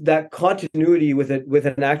that continuity with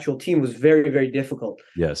an actual team was very, very difficult.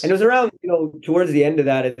 Yes. And it was around, towards the end of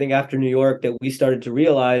that, I think after New York, that we started to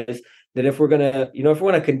realize that if we're gonna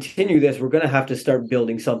continue this, we're gonna have to start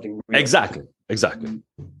building something real. Exactly.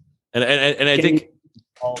 And I think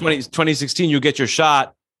 2016, you get your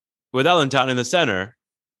shot with Allentown in the center.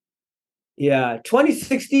 Yeah,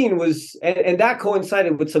 2016 was, and that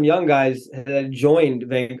coincided with some young guys that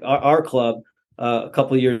joined our club a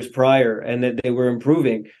couple of years prior, and that they were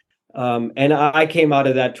improving. And I came out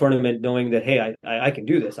of that tournament knowing that, hey, I can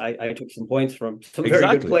do this. I took some points from some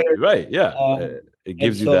very good players. Right, yeah. It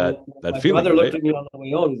gives you that feeling. My brother looked at me on the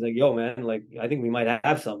way home. He's like, yo, man, like, I think we might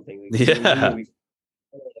have something.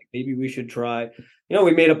 maybe we should try.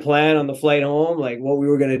 We made a plan on the flight home, like what we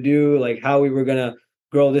were going to do, like how we were going to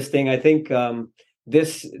grow this thing. I think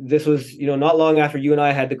this was, not long after you and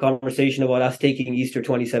I had the conversation about us taking Easter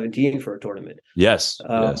 2017 for a tournament. Yes.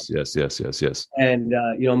 And,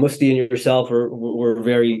 Musti and yourself were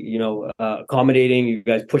very, accommodating. You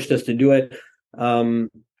guys pushed us to do it. And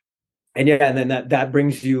then that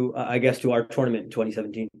brings you, I guess, to our tournament in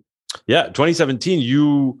 2017. Yeah, 2017,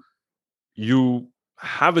 you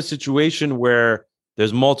have a situation where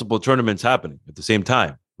there's multiple tournaments happening at the same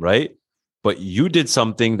time, right? But you did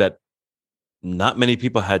something that not many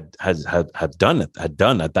people had done at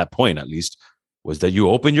that point, at least, was that you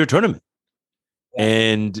opened your tournament. Yeah.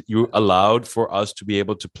 And you allowed for us to be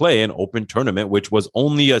able to play an open tournament, which was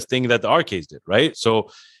only a thing that the arcades did, right? So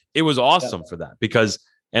it was awesome for that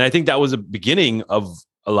and I think that was the beginning of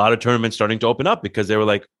a lot of tournaments starting to open up, because they were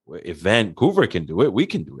like, if Vancouver can do it, we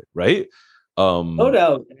can do it, right? No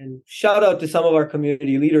doubt. And shout out to some of our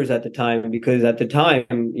community leaders at the time, because at the time,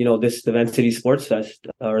 the VanCity Sports Fest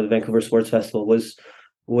or the Vancouver Sports Festival was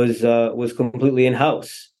completely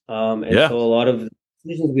in-house. So a lot of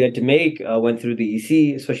decisions we had to make went through the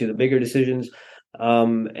EC, especially the bigger decisions.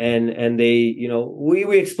 And they,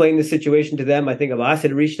 we explained the situation to them. I think Abbas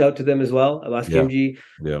had reached out to them as well. Abbas Kimji,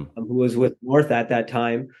 who was with North at that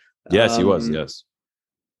time. Yes, he was. Yes.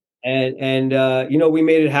 And we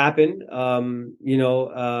made it happen.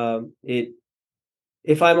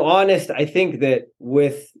 If I'm honest, I think that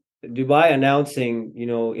with Dubai announcing,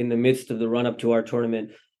 in the midst of the run up to our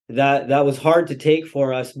tournament, that was hard to take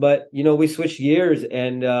for us, but we switched gears,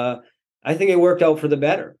 and I think it worked out for the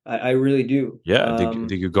better. I really do. Yeah, I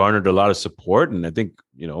think you garnered a lot of support, and I think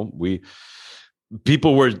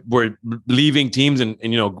people were leaving teams and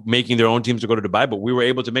making their own teams to go to Dubai, but we were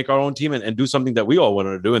able to make our own team and do something that we all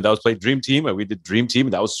wanted to do, and that was play Dream Team. And we did Dream Team,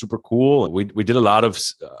 and that was super cool. We did a lot of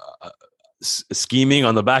scheming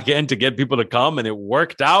on the back end to get people to come, and it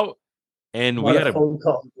worked out. And we had a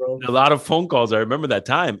lot of phone calls. I remember that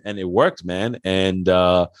time, and it worked, man. And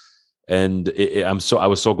I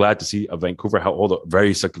was so glad to see Vancouver hold a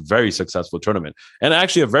very successful tournament, and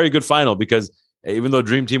actually a very good final, because even though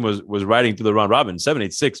Dream Team was riding through the round robin,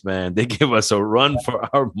 786, man, they give us a run for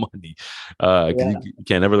our money. You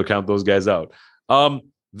can't ever count those guys out.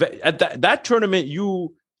 At that tournament,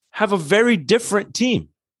 you have a very different team,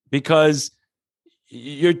 because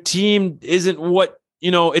your team isn't what,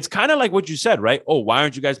 it's kind of like what you said, right? Oh, why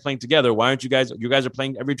aren't you guys playing together? Why aren't you guys are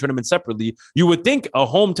playing every tournament separately? You would think a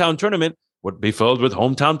hometown tournament would be filled with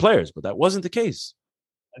hometown players, but that wasn't the case.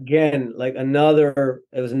 Again, it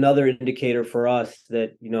was another indicator for us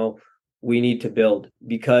that, we need to build,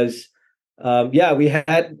 because, we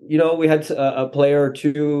had a player or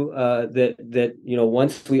two that,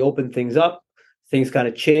 once we opened things up, things kind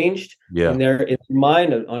of changed in their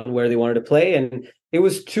mind on where they wanted to play. And it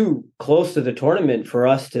was too close to the tournament for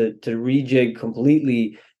us to rejig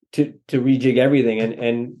completely, to rejig everything.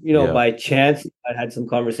 And by chance, I had some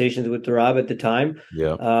conversations with Tarab at the time.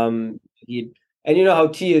 And you know how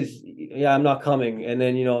T is, I'm not coming. And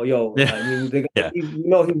then, I mean, he's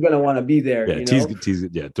going to want to be there. Yeah,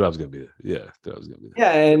 Tarab's going to be there. Yeah, Tarab's going to be there.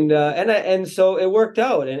 Yeah, and so it worked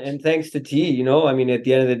out. And thanks to T, I mean, at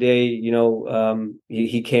the end of the day,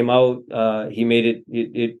 he came out, he made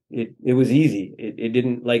it was easy. It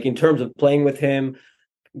didn't, like, in terms of playing with him,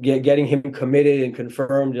 getting him committed and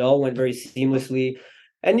confirmed, it all went very seamlessly.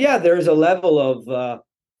 And there's a level of,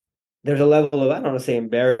 I don't want to say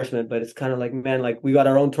embarrassment, but it's kind of like, man, like, we got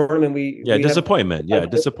our own tournament. Disappointment.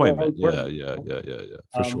 Disappointment.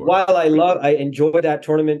 For sure. While I enjoyed that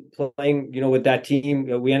tournament playing, with that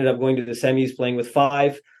team, we ended up going to the semis playing with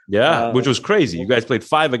 5. Yeah, which was crazy. You guys played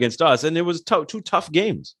 5 against us, and it was 2 tough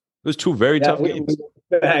games. It was 2 very tough games.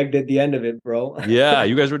 We bagged at the end of it, bro. Yeah,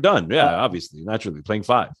 you guys were done. Yeah, obviously, naturally, playing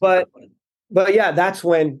 5. But that's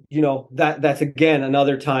when, that's again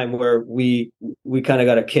another time where we kind of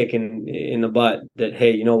got a kick in the butt that,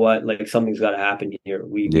 hey, you know what, like, something's got to happen here.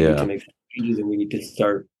 We need to make changes, and we need to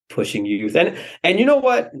start pushing youth. And you know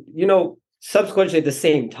what, subsequently at the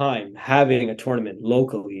same time, having a tournament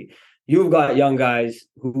locally, you've got young guys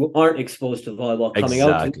who aren't exposed to volleyball coming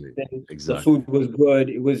out. Exactly. The food was good.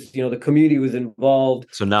 It was, the community was involved.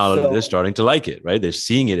 So now they're starting to like it, right? They're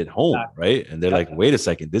seeing it at home, right? And they're like, wait a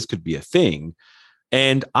second, this could be a thing.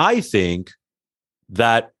 And I think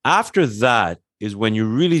that after that is when you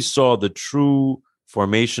really saw the true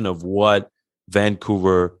formation of what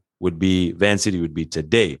VanCity would be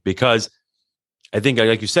today. Because I think,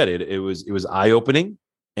 like you said, it was eye-opening,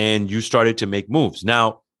 and you started to make moves.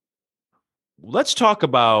 Now, let's talk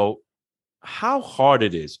about how hard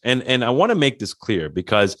it is. And I want to make this clear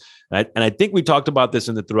because, I think we talked about this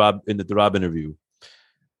in the Thurab interview.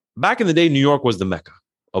 Back in the day, New York was the mecca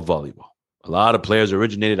of volleyball. A lot of players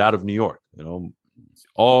originated out of New York. You know,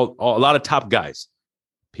 a lot of top guys.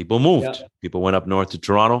 People moved. Yeah. People went up north to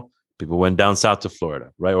Toronto. People went down south to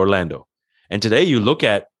Florida, right? Orlando. And today you look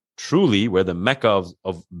at truly where the meccas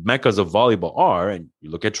of volleyball are, and you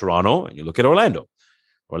look at Toronto and you look at Orlando.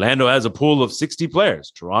 Orlando has a pool of 60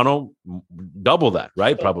 players. Toronto, double that,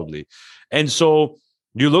 right? Probably. And so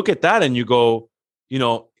you look at that and you go, you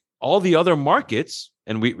know, all the other markets,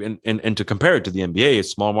 and to compare it to the NBA, a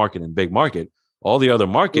small market and big market, all the other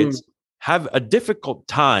markets have a difficult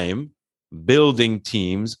time building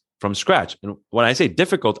teams from scratch. And when I say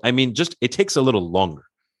difficult, I mean just it takes a little longer.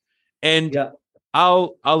 And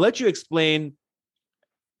I'll let you explain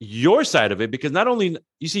your side of it, because not only,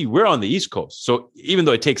 you see, we're on the East Coast. So even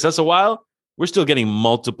though it takes us a while, we're still getting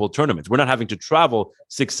multiple tournaments. We're not having to travel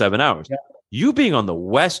 6-7 hours. Yeah. You being on the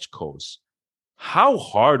West Coast, how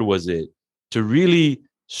hard was it to really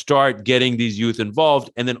start getting these youth involved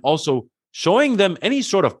and then also showing them any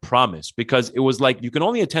sort of promise? Because it was like you can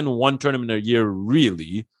only attend one tournament a year,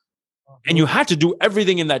 really. And you had to do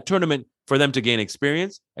everything in that tournament for them to gain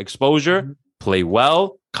experience, exposure, play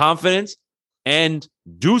well, confidence, and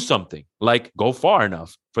do something, like go far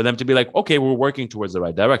enough for them to be like, okay, we're working towards the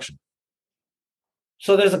right direction.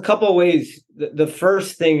 So there's a couple of ways. The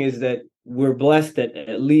first thing is that we're blessed that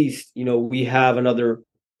at least, you know, we have another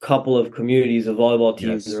couple of communities of volleyball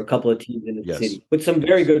teams, or a couple of teams in the city with some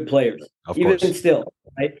very good players, even still,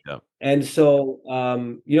 right? Yeah. And so,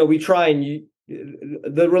 you know, we try and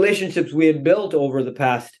the relationships we had built over the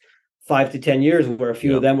past 5 to 10 years, where a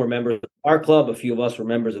few of them were members of our club, a few of us were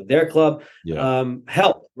members of their club,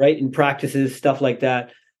 help, right, in practices, stuff like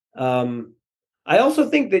that. I also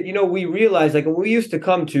think that, you know, we realized, like, when we used to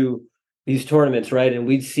come to these tournaments, right, and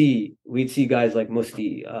we'd see guys like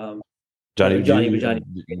Musti, Johnny,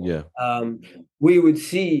 we would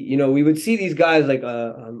see these guys like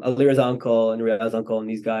Alira's uncle and Riaz's uncle and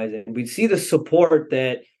these guys, and we'd see the support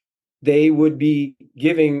that they would be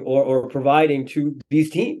giving or providing to these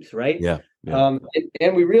teams, right? Yeah.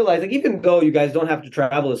 And we realized, like, even though you guys don't have to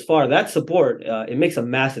travel as far, that support, it makes a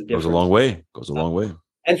massive difference. Goes a long way.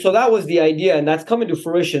 And so that was the idea, and that's coming to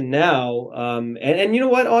fruition now. And you know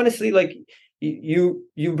what? Honestly, like,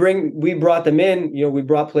 we brought them in. You know, we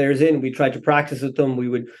brought players in. We tried to practice with them. We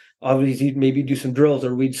would obviously maybe do some drills,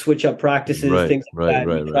 or we'd switch up practices, things like that.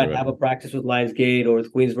 We'd try to have a practice with Lionsgate or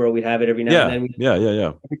with Queensborough. We'd have it every now and then.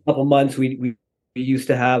 Every couple of months, we used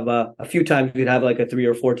to have a few times we'd have like a 3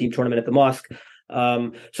 or 4 team tournament at the mosque.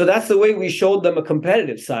 So that's the way we showed them a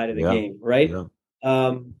competitive side of the game, right? Yeah.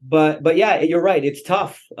 But yeah, you're right. It's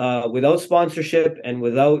tough without sponsorship and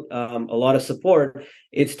without a lot of support.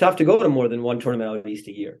 It's tough to go to more than one tournament out east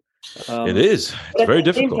a year. It is. It's very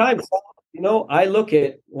difficult. At the same time, you know, I look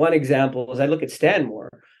at one example is I look at Stanmore,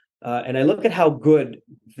 and I look at how good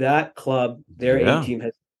that club, their A team,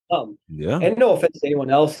 has become. Yeah. And no offense to anyone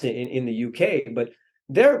else in the UK, but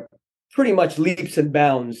they're pretty much leaps and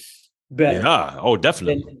bounds better. Yeah. Oh,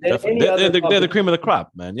 definitely. They're the cream of the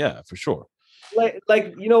crop, man. Yeah, for sure.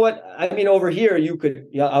 Like, you know what? I mean, over here, you could,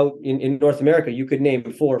 out in North America, you could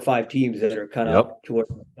name 4 or 5 teams that are kind of up towards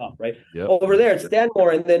the top, right? Yep. Over there, it's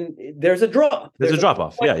Stanmore, and then there's a drop. There's a drop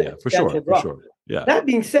off. Yeah, for sure. Yeah. That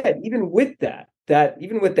being said, even with that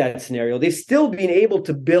scenario, they've still been able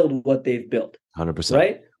to build what they've built. 100%.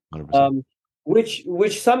 Right. 100%.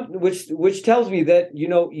 Which tells me that, you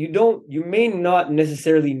know, you may not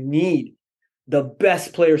necessarily need the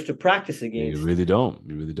best players to practice against. You really don't.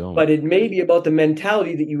 But it may be about the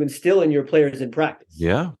mentality that you instill in your players in practice.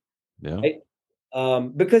 Yeah. Right?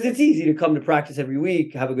 Because it's easy to come to practice every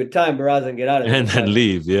week, have a good time, baraza, and get out of it. And then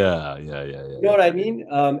leave. Yeah. You know what I mean?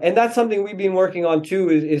 And that's something we've been working on too,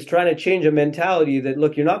 is trying to change a mentality that,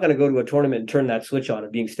 look, you're not going to go to a tournament and turn that switch on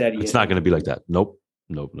of being steady. It's not going to be like that. Nope.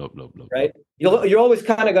 Right? You're always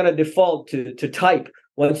kind of going to default to type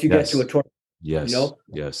once you get to a tournament. Yes. You know?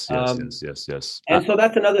 Yes. And so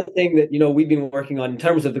that's another thing that, you know, we've been working on in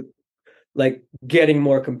terms of getting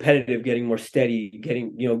more competitive, getting more steady,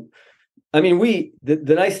 getting, you know, I mean,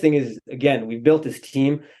 the nice thing is, again, we've built this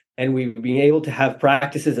team and we've been able to have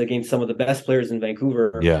practices against some of the best players in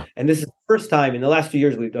Vancouver. Yeah. And this is the first time in the last 2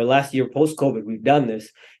 years, last year post-COVID, we've done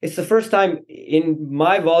this. It's the first time in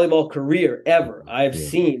my volleyball career ever I've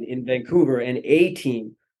seen in Vancouver an A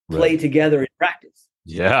team play together in practice.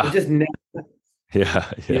 Yeah. It just never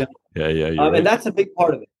happens. Yeah. And that's a big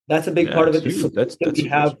part of it. That's a big part of it. The huge. support that we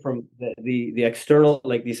have from the external,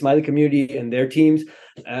 like the Smiley community and their teams,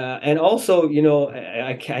 and also,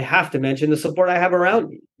 I have to mention the support I have around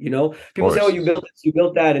me. People say, "Oh, you built this, you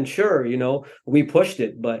built that," and sure, we pushed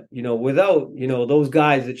it, but without those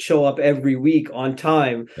guys that show up every week on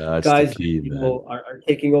time, that's guys the key, that, are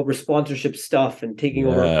taking over sponsorship stuff and taking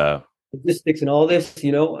over logistics and all this,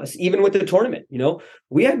 even with the tournament,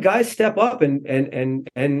 we had guys step up and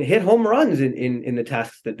hit home runs in the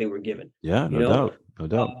tasks that they were given. Yeah, no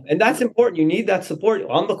doubt. And that's important. You need that support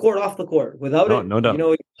on the court, off the court. Without it, no doubt.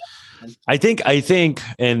 I think,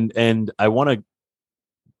 and I want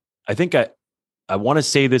to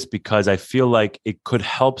say this because I feel like it could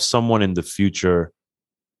help someone in the future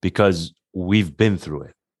because we've been through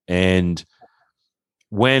it. And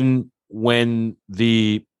when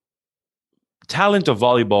the talent of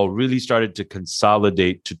volleyball really started to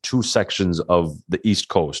consolidate to two sections of the East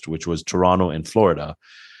Coast, which was Toronto and Florida,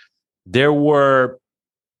 there were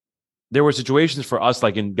situations for us,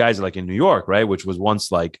 like in New York, right, which was once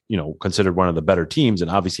considered one of the better teams and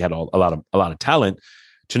obviously had a lot of talent,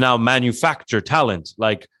 to now manufacture talent,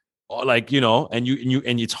 and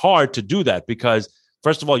it's hard to do that because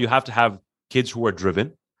first of all, you have to have kids who are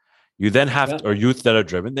driven. You then have or youth that are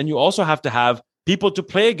driven. Then you also have to have people to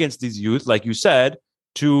play against these youth, like you said,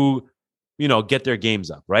 to, get their games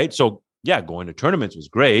up, right? So yeah, going to tournaments was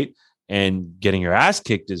great and getting your ass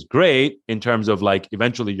kicked is great in terms of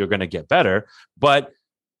eventually you're going to get better, but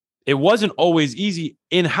it wasn't always easy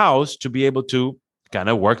in-house to be able to kind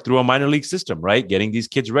of work through a minor league system, right? Getting these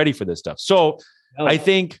kids ready for this stuff. So I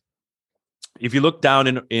think if you look down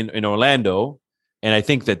in Orlando, and I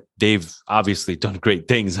think that they've obviously done great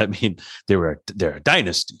things. I mean, they're a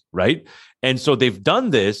dynasty, right? And so they've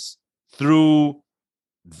done this through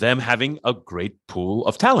them having a great pool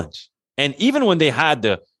of talent. And even when they had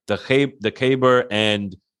the Caber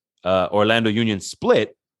and Orlando Union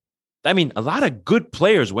split, I mean, a lot of good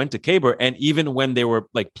players went to Caber, and even when they were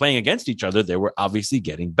playing against each other, they were obviously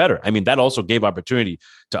getting better. I mean, that also gave opportunity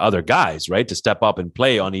to other guys, right, to step up and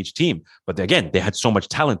play on each team. But again, they had so much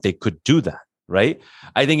talent, they could do that. Right.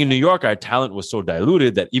 I think in New York, our talent was so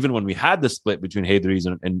diluted that even when we had the split between Hadri's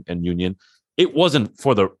and Union, it wasn't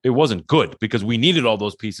good because we needed all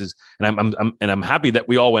those pieces. And I'm happy that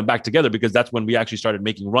we all went back together because that's when we actually started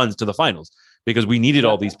making runs to the finals because we needed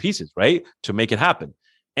all these pieces, right, to make it happen.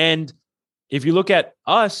 And if you look at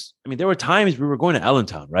us, I mean, there were times we were going to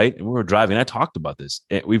Allentown, right, and we were driving. I talked about this.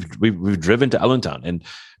 We've driven to Allentown, and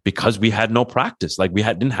because we had no practice,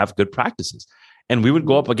 didn't have good practices. And we would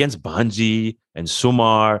go up against Banji and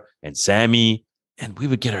Sumar and Sammy, and we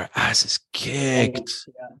would get our asses kicked.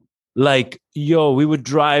 We would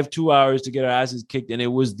drive 2 hours to get our asses kicked, and it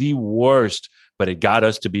was the worst. But it got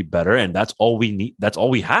us to be better, and that's all we need. That's all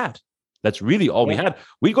we had. That's really all we had.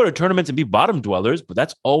 We go to tournaments and be bottom dwellers, but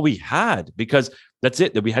that's all we had because that's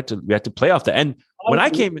it. That we had to play off the end. When I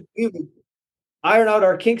came in, iron out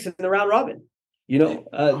our kinks in the round robin.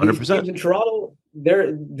 100%. These teams in Toronto,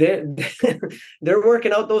 they're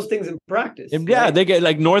working out those things in practice. And yeah, right? They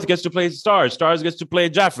get North gets to play Stars gets to play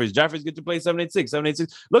Jaffrey's get to play 786.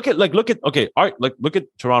 Look at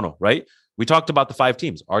Toronto, right? We talked about the 5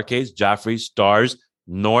 teams: Arcades, Jaffrey's, Stars,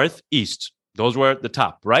 North, East. Those were the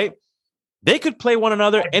top, right? They could play one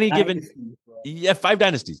another given 5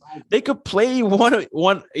 dynasties. They could play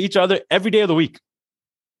one each other every day of the week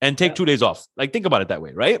and take 2 days off. Think about it that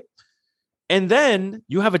way, right? And then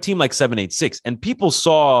you have a team like 786, and people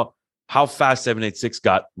saw how fast 786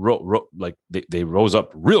 got they rose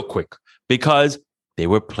up real quick because they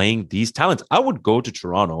were playing these talents. I would go to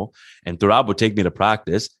Toronto, and Turab would take me to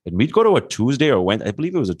practice, and we'd go to a Tuesday or Wednesday. I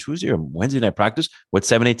believe it was a Tuesday or Wednesday night practice with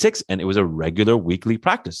 786, and it was a regular weekly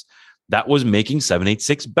practice. That was making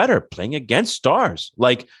 786 better, playing against Stars.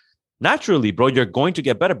 Naturally, bro, you're going to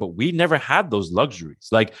get better, but we never had those luxuries.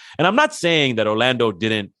 And I'm not saying that Orlando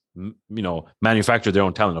didn't manufacture their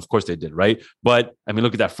own talent. Of course they did, right? But I mean,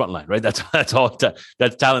 look at that front line, right? That's all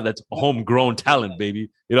that's talent. That's homegrown talent, baby.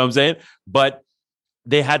 You know what I'm saying? But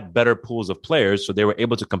they had better pools of players, so they were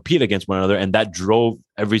able to compete against one another, and that drove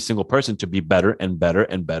every single person to be better and better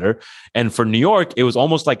and better. And for New York, it was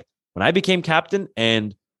almost like when I became captain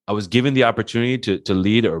and I was given the opportunity to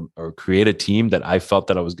lead or create a team that I felt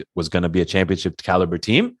that I was going to be a championship caliber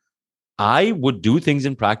team, I would do things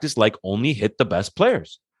in practice like only hit the best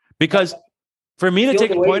players. Because for me to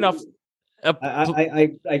take a point off,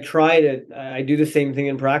 I do the same thing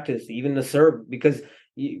in practice, even the serve, because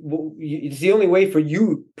it's the only way for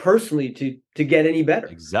you personally to get any better.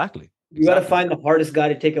 Exactly. You got to find the hardest guy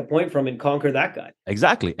to take a point from and conquer that guy.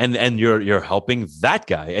 Exactly. And you're helping that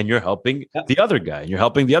guy, and you're helping the other guy, and you're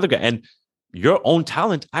helping the other guy. And your own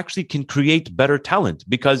talent actually can create better talent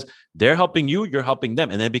because they're helping you, you're helping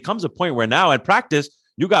them. And then it becomes a point where now at practice,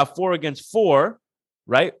 you got 4 against 4,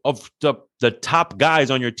 right? Of the top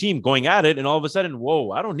guys on your team going at it. And all of a sudden,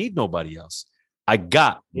 whoa, I don't need nobody else. I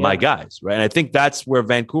got my guys, right? And I think that's where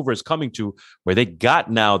Vancouver is coming to, where they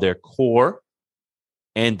got now their core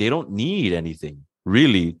and they don't need anything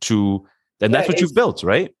really and that's what you've built,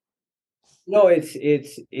 right? No, it's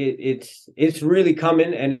really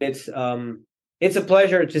coming, and it's a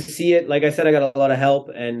pleasure to see it. Like I said, I got a lot of help,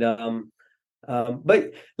 and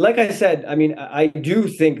but like I said, I mean, I do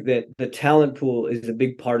think that the talent pool is a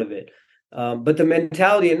big part of it. But the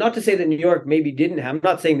mentality, and not to say that New York maybe didn't have, I'm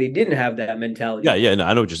not saying they didn't have that mentality. Yeah, no,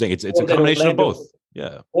 I know what you're saying. It's a combination of both.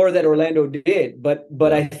 Yeah. Or that Orlando did, but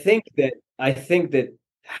I think that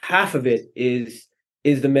half of it is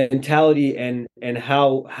the mentality and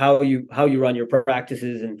how you run your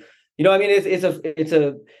practices. And I mean,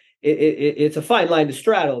 it's a fine line to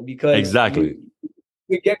straddle, because exactly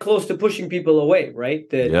we get close to pushing people away, right?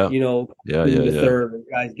 That the third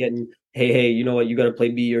guy's getting, hey, you know what, you got to play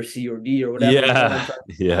B or C or D or whatever.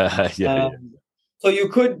 So you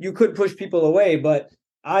could push people away, but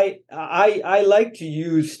I like to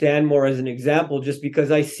use Stanmore as an example, just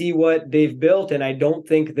because I see what they've built, and I don't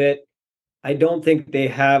think they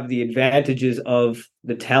have the advantages of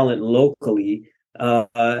the talent locally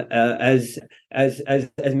as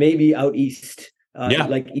maybe out east,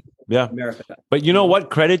 America. But you know what?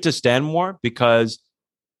 Credit to Stanmore, because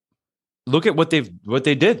look at what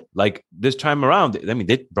they did. Like this time around, I mean,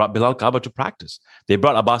 they brought Bilal Kaba to practice. They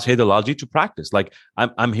brought Abbas Haydalaji to practice. Like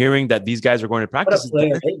I'm hearing that these guys are going to practice. What a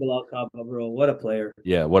player, hey, Bilal Kaba, bro! What a player!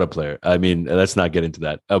 Yeah, what a player. I mean, let's not get into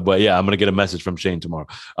that. But yeah, I'm gonna get a message from Shane tomorrow.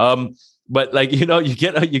 But like, you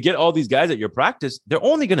get all these guys at your practice. They're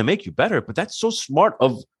only gonna make you better. But that's so smart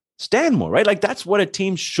of Stanmore, right? Like that's what a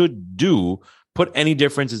team should do. Put any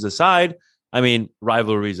differences aside. I mean,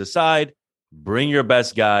 rivalries aside. Bring your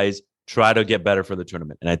best guys. Try to get better for the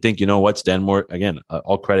tournament. And I think, you know what, Stanmore, again,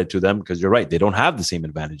 all credit to them, because you're right. They don't have the same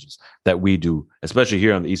advantages that we do, especially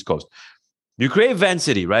here on the East Coast. You create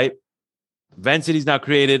VanCity, right? VanCity's now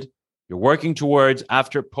created. You're working towards,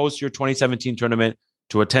 after post your 2017 tournament,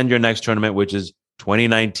 to attend your next tournament, which is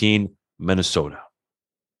 2019 Minnesota.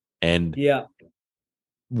 And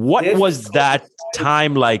what was that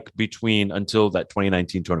time like between until that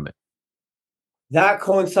 2019 tournament? That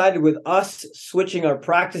coincided with us switching our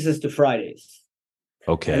practices to Fridays.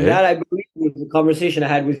 Okay. And that, I believe, was the conversation I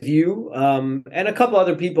had with you and a couple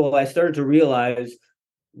other people. I started to realize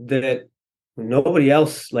that nobody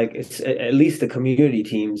else, like it's at least the community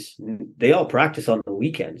teams, they all practice on the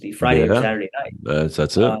weekends, the Friday or Saturday night. That's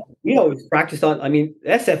it. It's practiced on, I mean,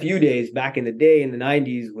 SFU days back in the day in the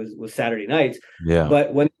 90s was Saturday nights. Yeah.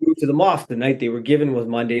 But when they moved to the mosque, the night they were given was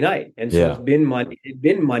Monday night. And so it's been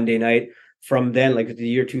Monday night from then, like the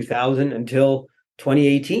year 2000 until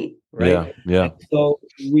 2018, right? Yeah. And so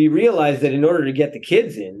we realized that in order to get the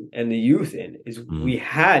kids in and the youth in, we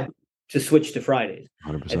had to switch to Fridays.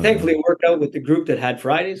 And thankfully it worked out with the group that had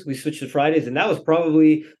Fridays. We switched to Fridays, and that was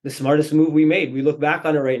probably the smartest move we made. We look back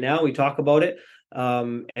on it right now, we talk about it,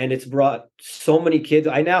 and it's brought so many kids.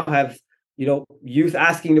 I now have, youth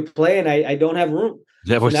asking to play, and I don't have room.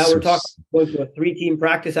 Yeah, so now we're talking going to a 3-team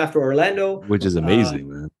practice after Orlando, which is amazing,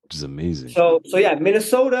 man. Which is amazing. So yeah,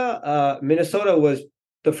 Minnesota was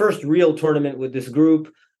the first real tournament with this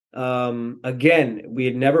group. Again, we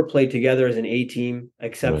had never played together as an A team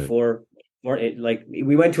except for like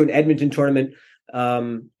we went to an Edmonton tournament,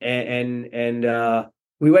 and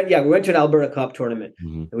we went to an Alberta Cup tournament.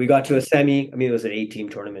 And we got to a semi. I mean, it was an 8-team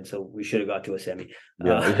tournament, so we should have got to a semi.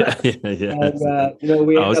 Yeah. And,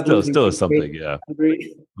 we still something. Yeah.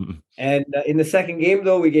 And in the second game,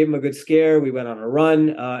 though, we gave them a good scare. We went on a run,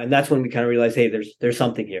 and that's when we kind of realized, hey, there's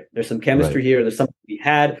something here. There's some chemistry here. There's something we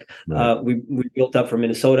had. We built up for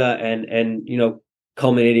Minnesota, and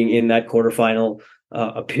culminating in that quarterfinal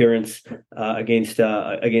appearance against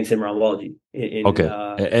Imran Walji.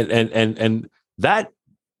 And that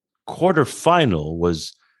quarterfinal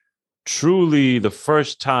was truly the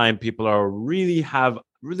first time people really have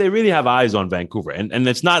eyes on Vancouver, and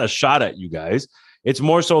it's not a shot at you guys. It's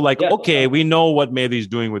more so like, okay, we know what Mehdi's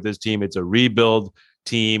doing with this team. It's a rebuild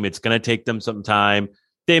team. It's going to take them some time.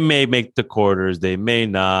 They may make the quarters. They may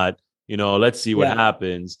not. Let's see what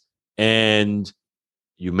happens. And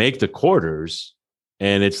you make the quarters,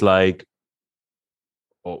 and it's like,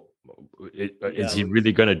 is he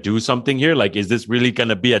really going to do something here? Like, is this really going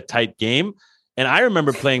to be a tight game? And I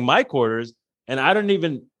remember playing my quarters, and I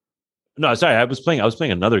was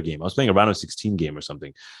playing another game. I was playing a round of 16 game or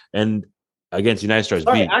something. And against United Stars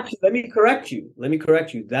Sorry, B. actually, let me correct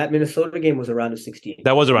you. That Minnesota game was a round of 16.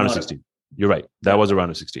 That was a round of 16. You're right. That was a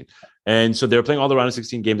round of 16. And so they're playing all the round of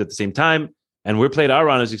 16 games at the same time. And we're playing our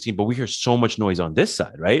round of 16, but we hear so much noise on this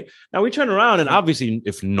side, right? Now we turn around and obviously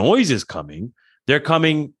if noise is coming, it's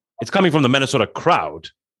coming from the Minnesota crowd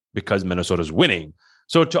because Minnesota's winning.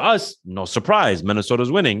 So to us, no surprise,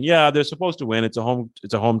 Minnesota's winning. Yeah, they're supposed to win. It's a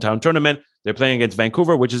hometown tournament. They're playing against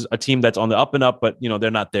Vancouver, which is a team that's on the up and up, but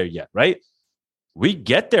they're not there yet, right? We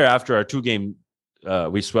get there after our 2-game,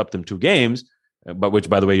 we swept them 2 games, but which,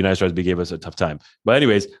 by the way, United Stars B gave us a tough time. But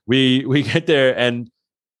anyways, we get there and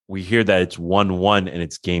we hear that it's 1-1 and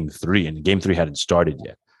it's game 3, and game 3 hadn't started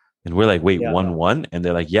yet. And we're like, wait, 1-1? And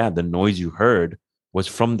they're like, yeah, the noise you heard was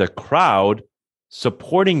from the crowd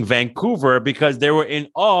supporting Vancouver because they were in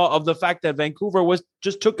awe of the fact that Vancouver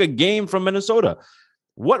just took a game from Minnesota.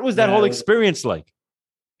 What was that whole experience like?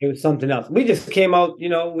 It was something else. We just came out,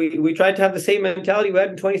 we tried to have the same mentality we had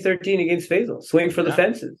in 2013 against Faisal, swing for the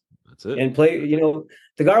fences. That's it. And play,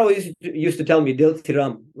 Tagaro used to tell me, Dil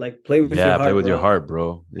tiram, like play with your heart. Yeah, play with your heart,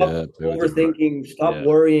 bro. Stop overthinking, stop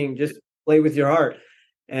worrying, just play with your heart.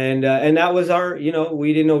 And that was our,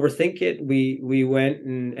 we didn't overthink it. We went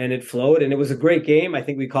and it flowed, and it was a great game. I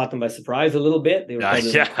think we caught them by surprise a little bit. They were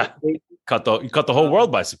you caught the whole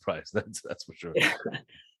world by surprise. That's for sure.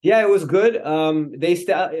 Yeah, it was good.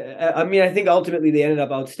 I think ultimately they ended up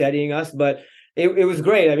outsteadying us, but it was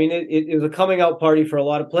great. I mean, it was a coming out party for a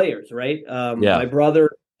lot of players, right? My brother,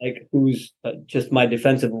 who's just my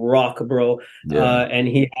defensive rock, bro, and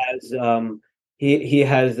he has he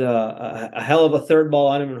has a hell of a third ball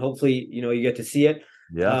on him, and hopefully you get to see it.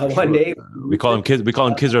 Yeah, one day. We call him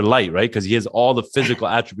Kizzer Light, right? Because he has all the physical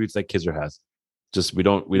attributes that Kizzer has. Just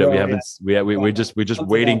we're just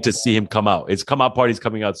waiting to see him come out. His come out party's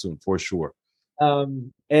coming out soon for sure.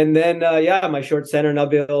 And then my short center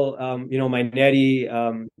Nabil, my Neti,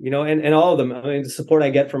 and all of them. I mean, the support I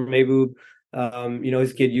get from Mehboob,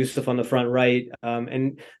 his kid Yusuf on the front right,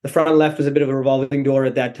 and the front left was a bit of a revolving door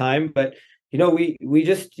at that time, but we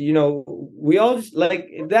just we all just like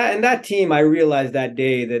that. And that team, I realized that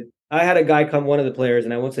day that I had a guy come, one of the players,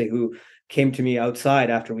 and I won't say who, came to me outside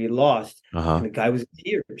after we lost, and the guy was in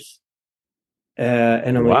tears.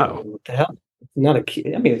 And I'm like, what the hell? It's not a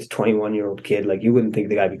kid. I mean, it's a 21-year-old kid. Like, you wouldn't think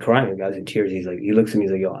the guy'd be crying. The guy's in tears. He looks at me.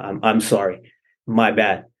 He's like, yo, I'm sorry. My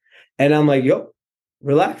bad. And I'm like, yo,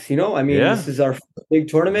 relax. This is our big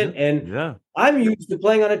tournament. And I'm used to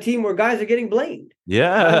playing on a team where guys are getting blamed.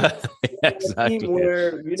 Yeah, exactly.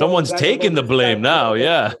 Where, someone's taking the blame now.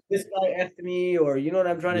 Yeah. This guy effed me, or you know what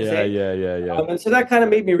I'm trying to say? Yeah. And so that kind of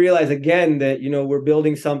made me realize again that, we're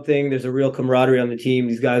building something. There's a real camaraderie on the team.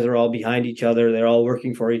 These guys are all behind each other. They're all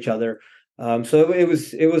working for each other. So it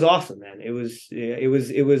was awesome, man. It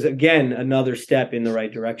was again another step in the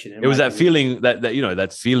right direction. It was that feeling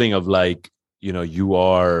that feeling of like, you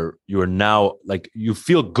are now like, you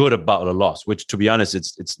feel good about a loss, which, to be honest,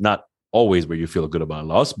 it's not always where you feel good about a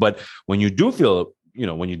loss, but when you do feel,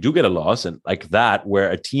 when you do get a loss and like that,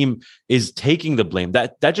 where a team is taking the blame,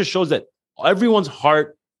 that just shows that everyone's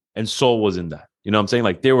heart and soul was in that. You know what I'm saying?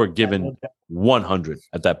 Like, they were given 100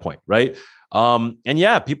 at that point, right?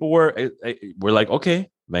 And people were like, okay,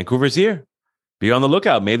 Vancouver's here. Be on the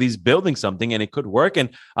lookout. Mehdi's building something, and it could work. And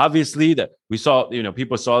obviously, that we saw,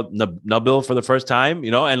 people saw Nabil for the first time,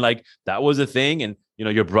 and like that was a thing. And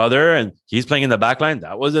your brother, and he's playing in the back line,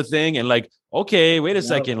 that was a thing. And like, okay, wait a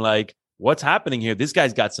second, like, what's happening here? This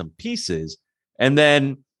guy's got some pieces. And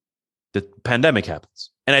then the pandemic happens.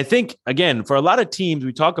 And I think, again, for a lot of teams,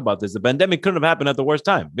 we talk about this. The pandemic couldn't have happened at the worst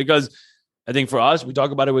time, because I think for us, we talk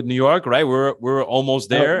about it with New York, right? We're almost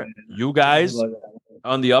there. You guys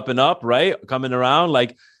on the up and up, right? Coming around.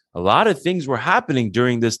 Like, a lot of things were happening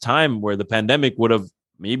during this time where the pandemic would have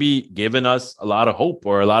maybe given us a lot of hope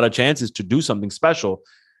or a lot of chances to do something special.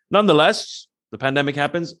 Nonetheless, the pandemic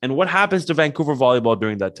happens. And what happens to Vancouver volleyball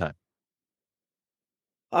during that time?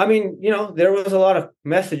 I mean, there was a lot of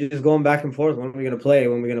messages going back and forth. When are we going to play?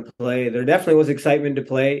 When are we going to play? There definitely was excitement to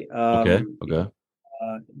play. Okay.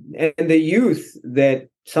 And the youth,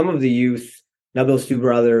 some of the youth, Nabil's two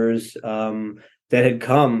brothers, that had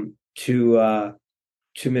come to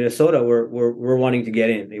Minnesota were wanting to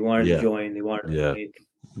get in. They wanted to join. They wanted to play.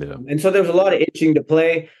 Yeah. And so there was a lot of itching to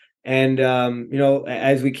play. And,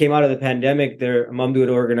 as we came out of the pandemic, Mamdou had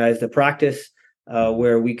organized a practice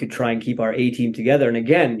where we could try and keep our A team together. And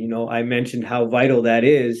again, I mentioned how vital that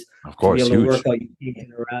is. Of course, to be able to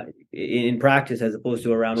work out in practice as opposed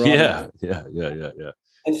to around. Yeah.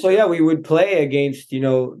 And so, yeah, we would play against,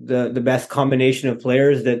 the best combination of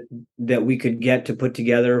players that we could get to put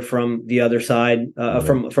together from the other side,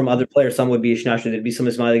 from other players. Some would be Ishnasha, there'd be some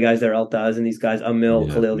Ismaili guys there, Altaz, and these guys, Amil,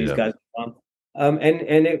 Khalil, these guys. And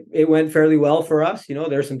it went fairly well for us.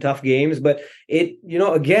 There's some tough games, but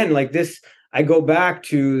again, like this, I go back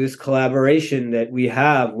to this collaboration that we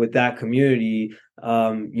have with that community, the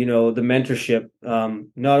mentorship,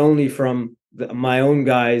 not only from my own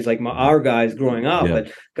guys, like our guys growing up,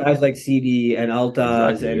 but guys like CD and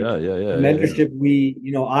Altaz and mentorship. We,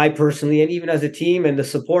 I personally, and even as a team and the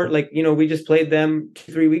support, like, we just played them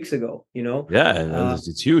 2-3 weeks ago, and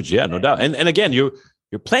it's huge. Yeah, no doubt. And again, you're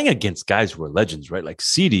playing against guys who are legends, right? Like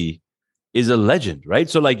CD is a legend, right?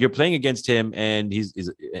 So like you're playing against him and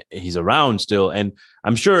he's around still. And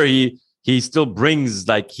I'm sure he still brings,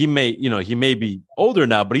 like, he may be older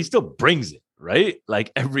now, but he still brings it. Right?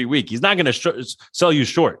 Like every week, he's not going to sell you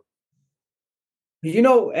short.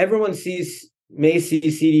 Everyone may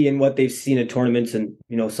see CD in what they've seen at tournaments, and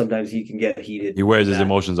sometimes he can get heated. He wears his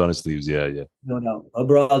emotions on his sleeves. Yeah. No,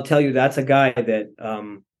 bro. I'll tell you, that's a guy that,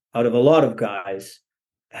 out of a lot of guys,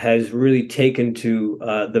 has really taken to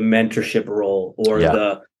the mentorship role, or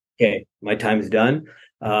okay, my time's done.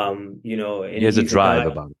 And he has a drive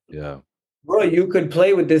about it. Yeah, bro. You could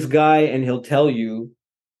play with this guy, and he'll tell you,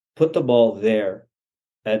 put the ball there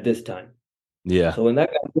at this time. Yeah. So when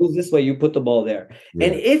that guy moves this way, you put the ball there. Yeah.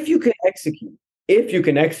 And if you can execute,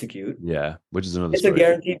 yeah, which is another it's story. A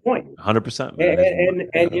guaranteed point. 100%.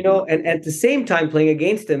 And at the same time, playing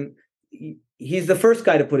against him, he's the first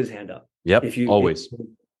guy to put his hand up. Yep. Always.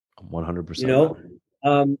 100%.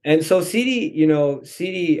 And so CD, and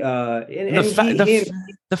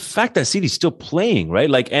the fact that CD's still playing, right?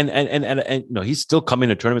 Like, and he's still coming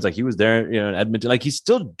to tournaments. Like he was there, in Edmonton. Like he's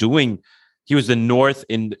still doing. He was in North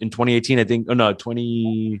in 2018, I think.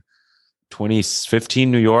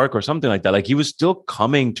 2015 New York or something like that. Like he was still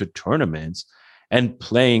coming to tournaments and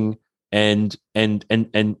playing, and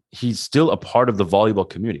he's still a part of the volleyball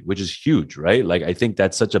community, which is huge, right? Like I think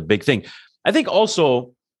that's such a big thing. I think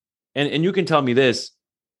also. And you can tell me this.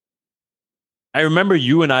 I remember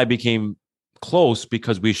you and I became close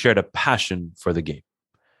because we shared a passion for the game.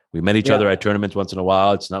 We met each other at tournaments once in a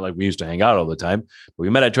while. It's not like we used to hang out all the time, but we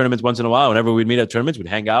met at tournaments once in a while. Whenever we'd meet at tournaments, we'd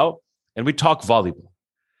hang out and we'd talk volleyball.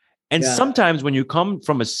 And sometimes when you come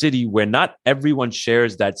from a city where not everyone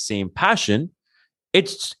shares that same passion,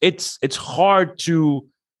 it's hard to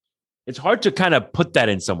kind of put that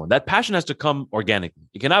in someone. That passion has to come organically.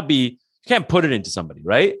 You can't put it into somebody,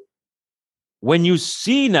 right? When you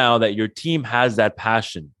see now that your team has that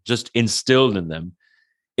passion just instilled in them,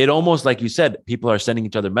 it almost, like you said, people are sending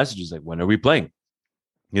each other messages like, when are we playing?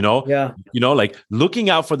 Like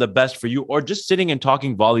looking out for the best for you, or just sitting and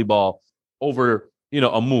talking volleyball over,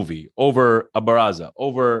 a movie, over a baraza,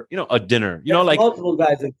 over, a dinner, like multiple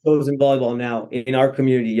guys have chosen volleyball now in our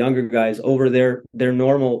community, younger guys, over their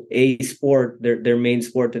normal sport, their main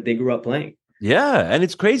sport that they grew up playing. Yeah. And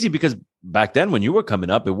it's crazy because back then when you were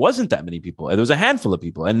coming up, it wasn't that many people. There was a handful of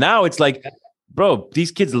people. And now it's like, bro,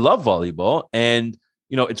 these kids love volleyball. And,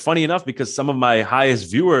 it's funny enough because some of my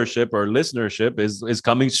highest viewership or listenership is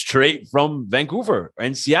coming straight from Vancouver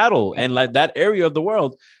and Seattle and like that area of the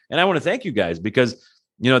world. And I want to thank you guys because,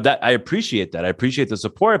 that I appreciate that. I appreciate the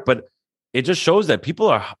support, but it just shows that people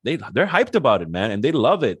they're hyped about it, man. And they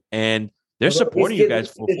love it. And they're supporting you guys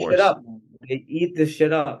full force. They eat this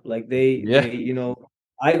shit up. Like I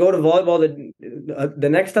go to volleyball. The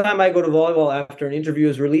next time I go to volleyball after an interview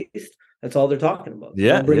is released, that's all they're talking about.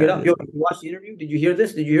 Yeah, bring it up. Yo, did you watch the interview? Did you hear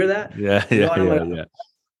this? Did you hear that? Yeah.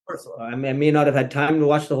 I may not have had time to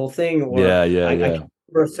watch the whole thing, or I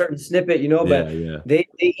for a certain snippet, but they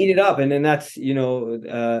eat it up, and then that's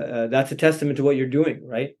that's a testament to what you're doing,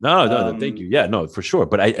 right? No, thank you. Yeah, no, for sure.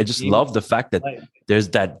 But I just love the fact that there's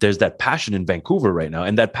that passion in Vancouver right now,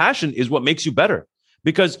 and that passion is what makes you better,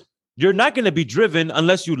 because you're not going to be driven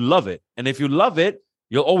unless you love it, and if you love it,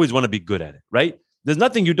 you'll always want to be good at it, right? There's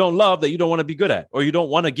nothing you don't love that you don't want to be good at, or you don't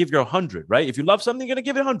want to give your 100, right? If you love something, you're going to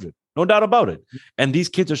give it 100, no doubt about it. And these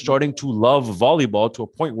kids are starting to love volleyball to a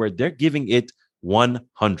point where they're giving it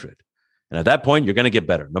 100. And at that point, you're going to get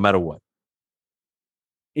better no matter what.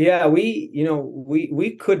 Yeah, we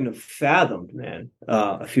couldn't have fathomed, man,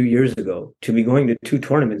 a few years ago to be going to 2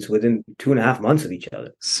 tournaments within 2.5 months of each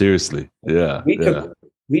other. Seriously. Yeah. We took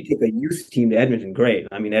a youth team to Edmonton. Great.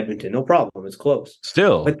 I mean, Edmonton, no problem. It's close.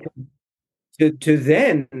 Still. But to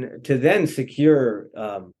then secure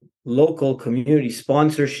local community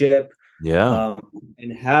sponsorship,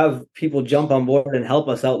 and have people jump on board and help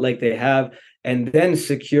us out like they have, and then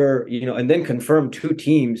secure, and then confirm 2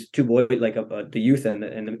 teams, 2 boys, like the youth and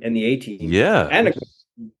the A team, and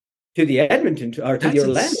to the Edmonton or to the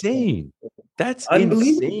Orlando. Insane. That's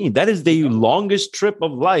unbelievable. insane. That is the longest trip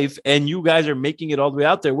of life, and you guys are making it all the way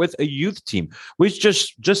out there with a youth team, which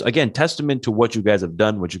just again, testament to what you guys have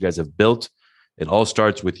done, what you guys have built. It all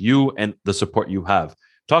starts with you and the support you have.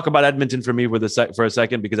 Talk about Edmonton for me for a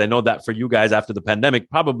second, because I know that for you guys after the pandemic,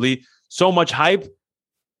 probably so much hype.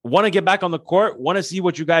 Want to get back on the court, want to see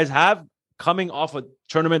what you guys have coming off a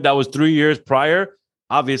tournament that was 3 years prior.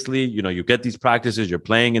 Obviously, you get these practices, you're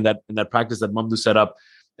playing in that practice that Mamdou set up,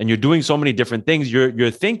 and you're doing so many different things. You're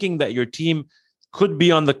thinking that your team could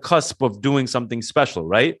be on the cusp of doing something special,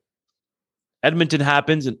 right? Edmonton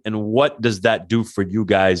happens, and what does that do for you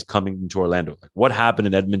guys coming into Orlando? Like, what happened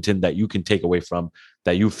in Edmonton that you can take away from,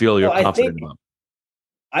 that you feel you're confident about?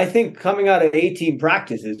 I think coming out of 18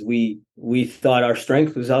 practices, we thought our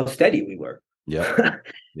strength was how steady we were. Yeah.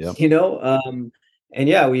 Yeah. And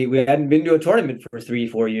yeah, we hadn't been to a tournament for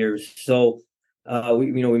 3-4 years. So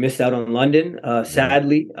we missed out on London.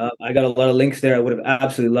 Sadly, I got a lot of links there. I would have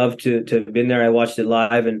absolutely loved to have been there. I watched it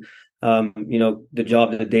live, and the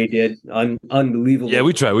job that they did, unbelievable. Yeah,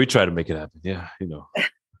 we try to make it happen. Yeah,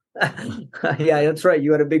 Yeah, that's right.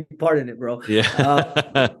 You had a big part in it, bro.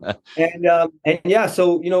 Yeah. And yeah,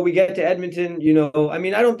 so we get to Edmonton. I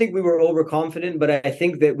mean, I don't think we were overconfident, but I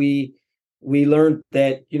think that we learned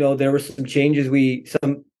that there were some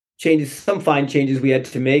fine changes we had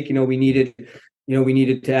to make. We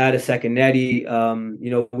needed to add a second netty.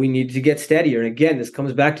 We needed to get steadier. And again, this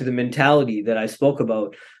comes back to the mentality that I spoke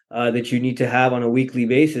about, that you need to have on a weekly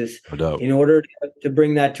basis in order to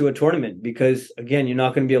bring that to a tournament. Because again, you're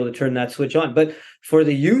not going to be able to turn that switch on. But for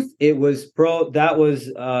the youth, it was that was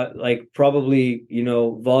like probably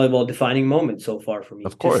volleyball defining moment so far for me.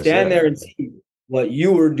 Of course, to stand there and see what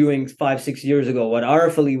you were doing 5-6 years ago, what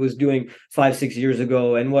Arafali was doing 5-6 years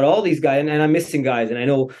ago, and what all these guys, and I'm missing guys, and I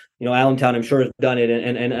know, Allentown, I'm sure, has done it,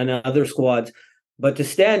 and other squads, but to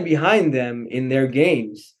stand behind them in their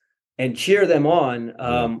games and cheer them on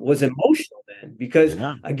was emotional, man, because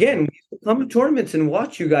again, we used to come to tournaments and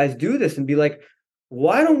watch you guys do this and be like,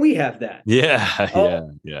 why don't we have that? Yeah.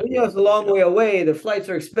 It's a long way away, the flights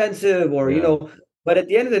are expensive, or but at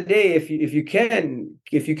the end of the day, if you can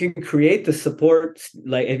create the support,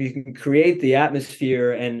 like if you can create the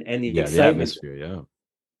atmosphere and the excitement, the atmosphere,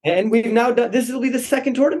 and we've now done. This will be the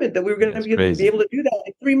second tournament that we were going to be able to do that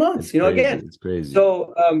in 3 months. Again, it's crazy.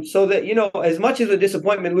 So that as much as a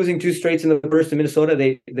disappointment losing 2 straights in the first in Minnesota,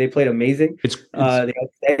 they played amazing. They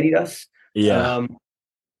outstayed us. Yeah.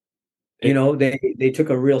 They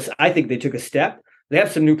took I think they took a step. They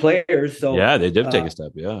have some new players. So yeah, they did take a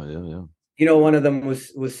step. Yeah. One of them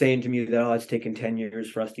was saying to me that it's taken 10 years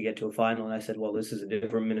for us to get to a final, and I said, well, this is a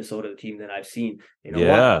different Minnesota team than I've seen.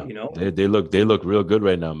 They look real good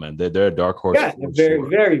right now, man. They're a dark horse. Yeah, they're very,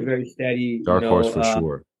 very, very steady. Dark horse for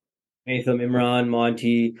sure. Matham, Imran,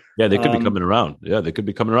 Monty. Yeah, they could be coming around. Yeah, they could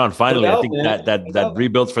be coming around. Finally, I think that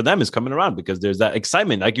rebuild for them is coming around, because there's that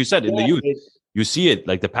excitement, like you said, in the youth. You see it,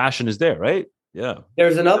 like the passion is there, right? Yeah.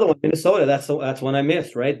 There's another one, Minnesota. That's one I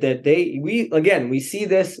missed, right? That we see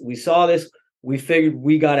this, we saw this, we figured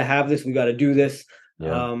we got to have this, we got to do this.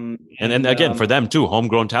 Yeah. And again, for them too,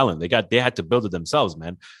 homegrown talent. They had to build it themselves,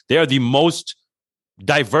 man. They are the most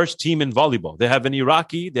diverse team in volleyball. They have an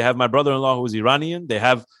Iraqi, they have my brother-in-law who's Iranian, they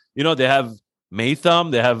have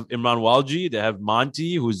Matham, they have Imran Walji, they have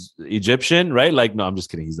Monty, who's Egyptian, right? Like, no, I'm just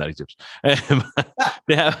kidding, he's not Egyptian.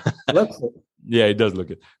 They have yeah, he does look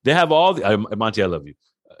good. They have all the Monty, I love you.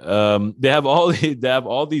 They have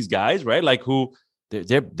all these guys, right? Like, who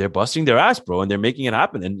they're busting their ass, bro, and they're making it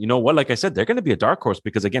happen. And you know what? Like I said, they're going to be a dark horse,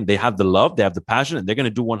 because again, they have the love, they have the passion, and they're going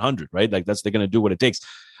to do 100, right? Like they're going to do what it takes.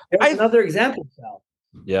 There's another example, Sal.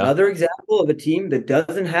 Yeah. Another example of a team that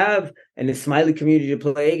doesn't have an Ismaili community to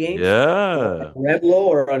play against. Yeah. Reblo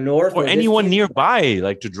or a North. Or anyone nearby,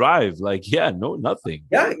 like to drive. Like, nothing.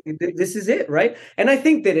 Yeah, this is it, right? And I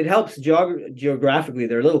think that it helps geographically.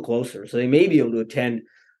 They're a little closer, so they may be able to attend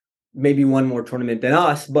maybe one more tournament than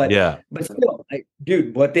us. But still,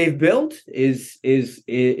 dude, what they've built is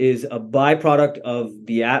a byproduct of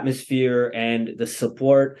the atmosphere and the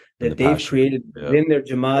support that they've created in their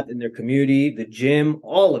Jamaat, in their community, the gym,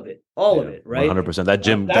 all of it, right? 100%. That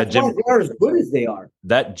gym, why they are as good as they are.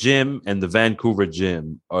 That gym and the Vancouver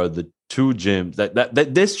gym are the two gyms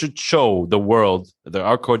that this should show the world,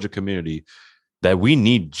 our Koja community, that we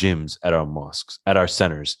need gyms at our mosques, at our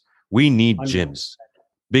centers. We need gyms.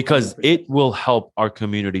 Because 100%. It will help our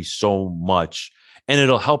community so much, and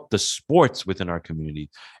it'll help the sports within our community,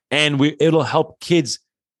 and it'll help kids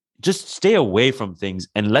just stay away from things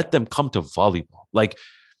and let them come to volleyball. Like,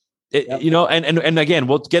 and again,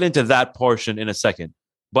 we'll get into that portion in a second.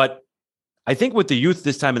 But I think with the youth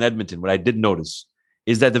this time in Edmonton, what I did notice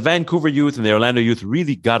is that the Vancouver youth and the Orlando youth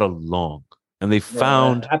really got along, and they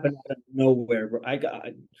found that happened out of nowhere. Bro.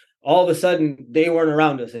 All of a sudden they weren't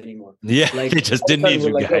around us anymore. Yeah, like they just didn't need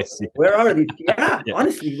you like, guys. Where are these? Yeah, yeah.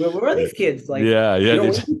 Honestly, where are these kids? Like,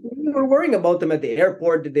 we were worrying about them at the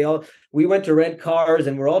airport. We went to rent cars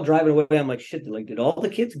and we're all driving away. I'm like, shit. Like, did all the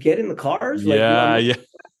kids get in the cars? Yeah.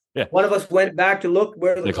 One of us went back to look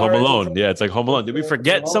where the like Home Alone. Yeah, it's like Home Alone. Did we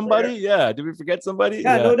forget somebody? Yeah. Did we forget somebody?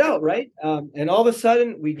 Yeah, no doubt, right? And all of a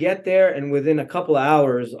sudden we get there, and within a couple of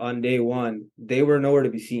hours on day one, they were nowhere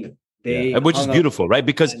to be seen. Which is beautiful, right?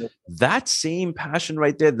 Because that same passion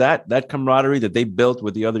right there, that camaraderie that they built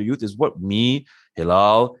with the other youth is what me,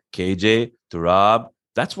 Hilal, KJ, Turab,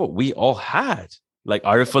 that's what we all had. Like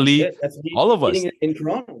Arif Ali, all of us. In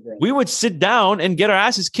Toronto, bro. We would sit down and get our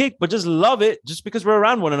asses kicked, but just love it just because we're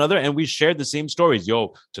around one another and we shared the same stories.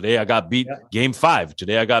 Yo, today I got beat game 5.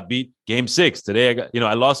 Today I got beat game 6. Today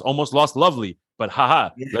I almost lost lovely. But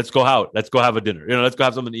let's go out. Let's go have a dinner. Let's go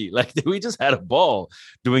have something to eat. Like we just had a ball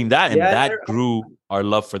doing that. And that grew our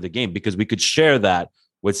love for the game because we could share that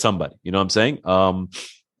with somebody. You know what I'm saying?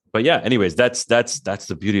 But yeah, anyways, that's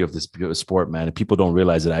the beauty of this sport, man. And people don't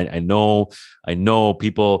realize it. I know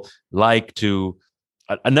people like to,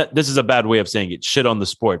 and this is a bad way of saying it, shit on the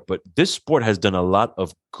sport, but this sport has done a lot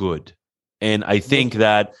of good. And I think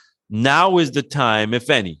that now is the time, if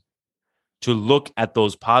any, to look at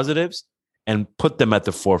those positives and put them at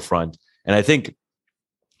the forefront. And I think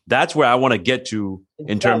that's where I want to get to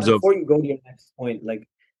in terms of. Before you go to your next point, like,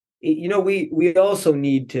 we also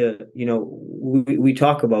need to, we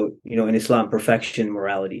talk about, in Islam, perfection,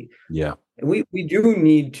 morality. Yeah. We do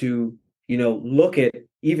need to, look at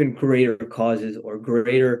even greater causes or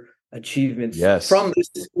greater achievements from this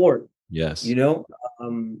sport. Yes. There's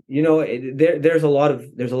a lot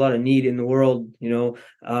of need in the world,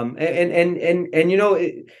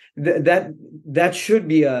 that should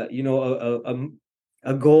be a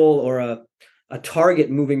goal or a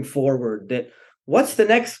target moving forward. That what's the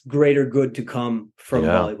next greater good to come from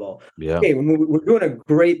volleyball? Yeah. Okay, we're doing a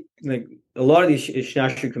great, like a lot of these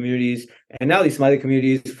Shnashri communities and now these Somali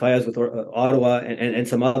communities, Fayaz with Ottawa and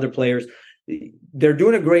some other players. They're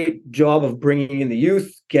doing a great job of bringing in the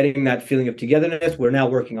youth, getting that feeling of togetherness. We're now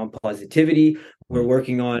working on positivity. We're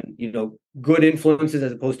working on, good influences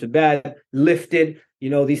as opposed to bad, lifted,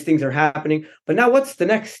 these things are happening. But now what's the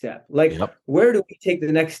next step? Like, where do we take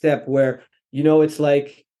the next step where, it's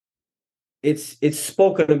like, it's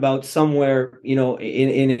spoken about somewhere,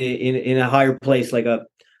 in a higher place, like a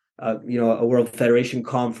World Federation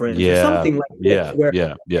conference or something like this, where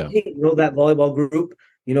that volleyball group,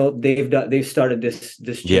 they've started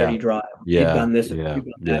this charity drive. They've done this, they've done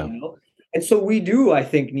that, and so we do, I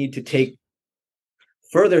think, need to take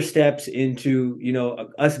further steps into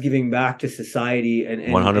us giving back to society and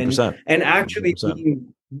 100% and actually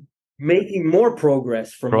making more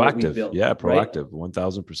progress from proactive. What we built. Yeah, proactive,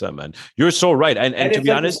 1,000%, man. You're so right, and to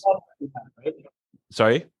be honest,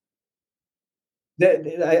 sorry.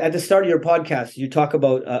 At the start of your podcast, you talk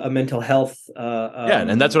about a mental health.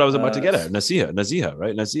 And that's what I was about to get at. Naziha,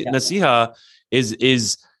 right? Naziha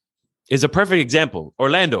is a perfect example.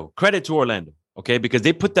 Orlando, credit to Orlando, okay? Because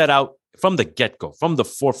they put that out from the get-go, from the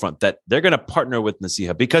forefront, that they're going to partner with Naziha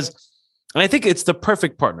and I think it's the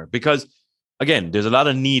perfect partner because, again, there's a lot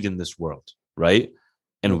of need in this world, right?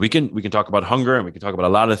 And we can talk about hunger and we can talk about a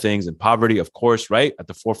lot of things and poverty, of course, right? At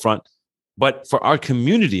the forefront. But for our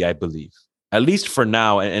community, I believe, at least for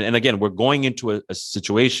now, and again, we're going into a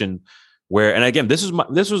situation where, and again, this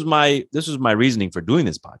was my reasoning for doing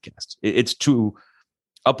this podcast. It's to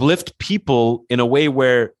uplift people in a way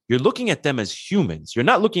where you're looking at them as humans. You're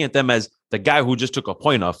not looking at them as the guy who just took a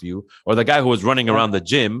point off you, or the guy who was running around the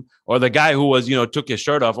gym, or the guy who was, took his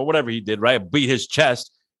shirt off or whatever he did, right? Beat his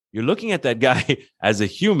chest. You're looking at that guy as a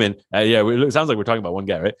human. It sounds like we're talking about one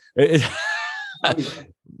guy, right?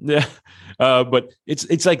 Yeah. But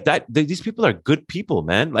it's like that. These people are good people,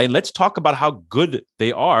 man. Like, let's talk about how good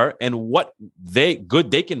they are and what they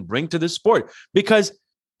can bring to this sport, because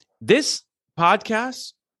this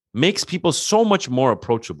podcast makes people so much more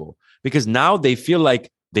approachable because now they feel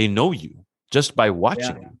like they know you just by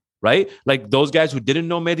watching you, right? Like those guys who didn't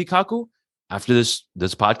know Mehdi Khaku, after this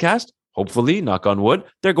podcast, hopefully, knock on wood,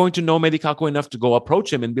 they're going to know Mehdi Khaku enough to go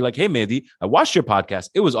approach him and be like, hey, Mehdi, I watched your podcast.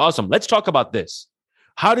 It was awesome. Let's talk about this.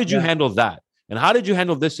 How did you handle that? And how did you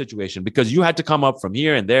handle this situation? Because you had to come up from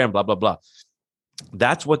here and there and blah, blah, blah.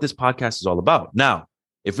 That's what this podcast is all about. Now,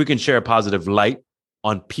 if we can share a positive light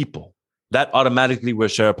on people, that automatically will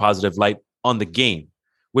share a positive light on the game.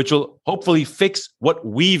 which will hopefully fix what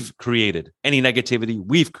we've created, any negativity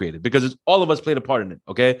we've created, because it's all of us played a part in it.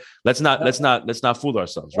 Okay. Let's not fool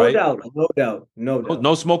ourselves, right? No doubt.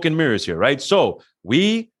 No smoke and mirrors here, right? So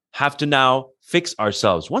we have to now fix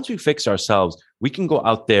ourselves. Once we fix ourselves, we can go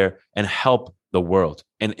out there and help the world.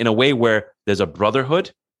 And in a way where there's a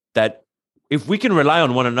brotherhood that if we can rely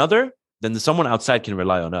on one another, then someone outside can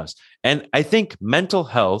rely on us. And I think mental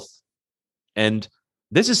health, and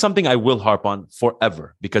this is something I will harp on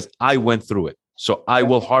forever because I went through it. So I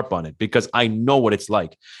will harp on it because I know what it's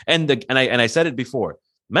like. And I said it before.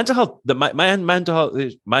 Mental health,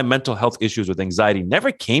 my mental health issues with anxiety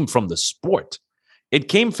never came from the sport. It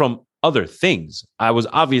came from other things. I was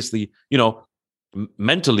obviously,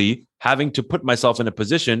 mentally having to put myself in a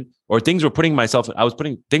position, or things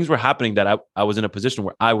were happening that I was in a position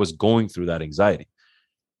where I was going through that anxiety.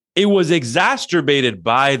 It was exacerbated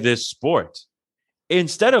by this sport.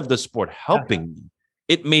 Instead of the sport helping me,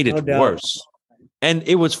 it made it worse. And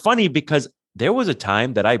it was funny because there was a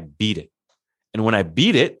time that I beat it. And when I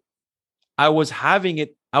beat it, I was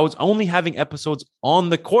only having episodes on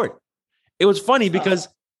the court. It was funny because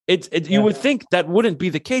you would think that wouldn't be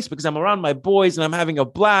the case because I'm around my boys and I'm having a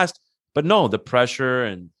blast. But no, the pressure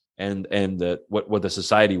and what the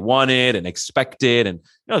society wanted and expected, and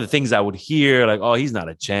the things I would hear, like, oh, he's not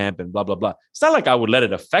a champ and blah, blah, blah. It's not like I would let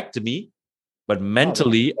it affect me, but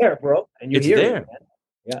mentally, it's there, bro. And it's there.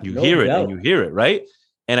 You hear it, right?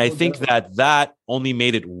 And I think that only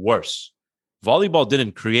made it worse. Volleyball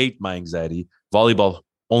didn't create my anxiety. Volleyball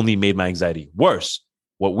only made my anxiety worse.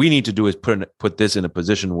 What we need to do is put us in a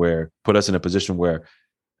position where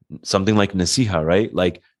something like Nasiha, right?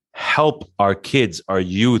 Like help our kids, our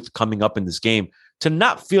youth coming up in this game to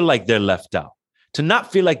not feel like they're left out, to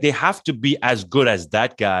not feel like they have to be as good as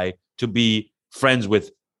that guy to be friends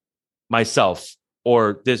with myself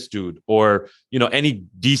or this dude or, any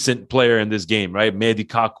decent player in this game, right? Mehdi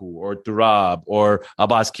Khaku or Turab or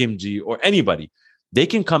Abbas Kimji or anybody. They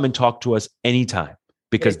can come and talk to us anytime.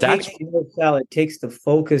 Because it takes the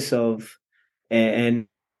focus of and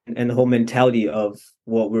the whole mentality of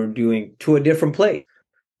what we're doing to a different place.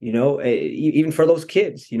 Even for those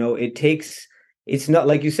kids, it's not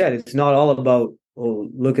like you said, it's not all about, oh,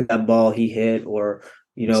 look at that ball he hit, or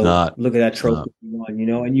look at that trophy he won,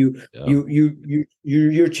 and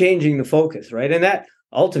you're changing the focus, right? And that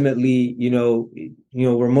ultimately,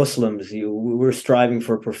 we're Muslims, we're striving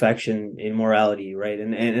for perfection in morality, right?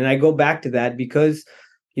 And I go back to that because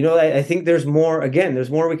I think there's more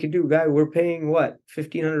we could do, guy. We're paying what,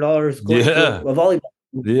 $1,500 going to a volleyball.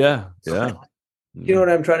 Yeah. You know what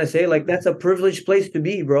I'm trying to say? Like, that's a privileged place to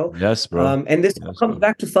be, bro. Yes, bro. And this comes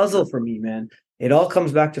back to Fazl for me, man. It all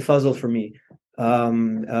comes back to Fazl for me.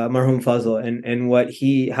 Marhum Fazl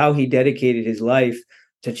and how he dedicated his life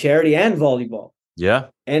to charity and volleyball. Yeah.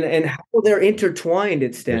 And how they're intertwined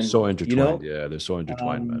at Stanmore. They're so intertwined. Yeah, they're so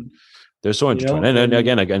intertwined, man. They're so intertwined. And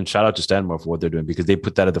again, shout out to Stanmore for what they're doing, because they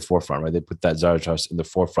put that at the forefront, right? They put that Zarathustra in the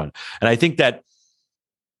forefront. And I think that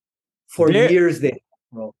for years.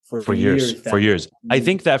 I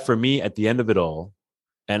think that for me, at the end of it all,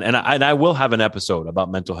 and I will have an episode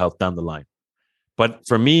about mental health down the line. But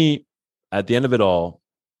for me, at the end of it all,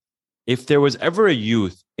 if there was ever a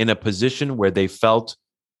youth in a position where they felt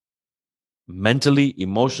mentally,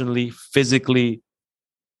 emotionally, physically,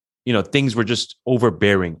 things were just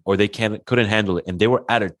overbearing, or they couldn't handle it, and they were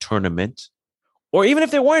at a tournament, or even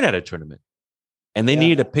if they weren't at a tournament, and they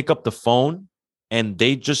needed to pick up the phone, and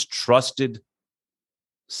they just trusted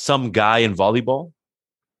some guy in volleyball,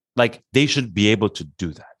 like, they should be able to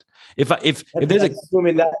do that. If there's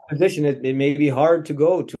in that position, it may be hard to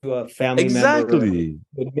go to a family member to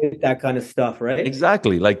admit that kind of stuff, right?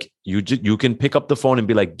 Exactly. Like, you can pick up the phone and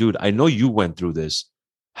be like, dude, I know you went through this.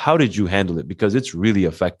 How did you handle it? Because it's really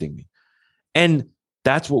affecting me. And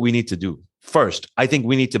that's what we need to do. First, I think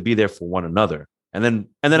we need to be there for one another. And then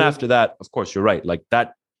after that, of course, you're right. Like,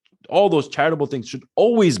 that, all those charitable things should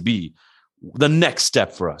always be the next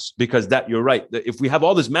step for us, because that, you're right. If we have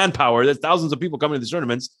all this manpower, there's thousands of people coming to these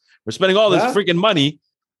tournaments, we're spending all this freaking money.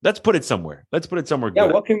 Let's put it somewhere. Let's put it somewhere good.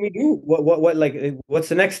 Yeah, what can we do? What's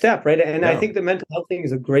the next step, right? And I think the mental health thing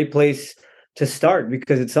is a great place to start,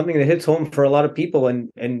 because it's something that hits home for a lot of people,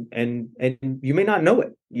 and you may not know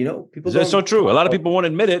it. People. That's so true. A lot of people won't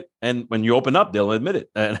admit it, and when you open up, they'll admit it.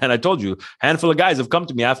 And I told you, a handful of guys have come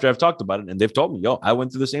to me after I've talked about it, and they've told me, "Yo, I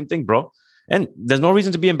went through the same thing, bro." And there's no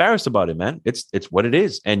reason to be embarrassed about it, man. It's what it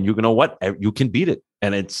is, and you know what? You can beat it,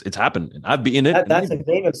 and it's happened. And I've beaten it. That's a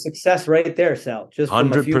game of success right there, Sal. Just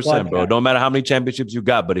 100%, bro. No matter how many championships you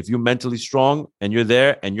got, but if you're mentally strong and you're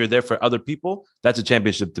there for other people, that's a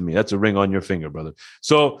championship to me. That's a ring on your finger, brother.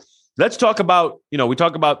 So let's talk about, we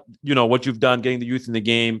talk about, what you've done, getting the youth in the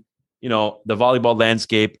game, the volleyball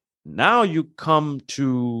landscape. Now you come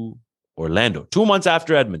to Orlando 2 months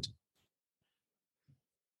after Edmonton.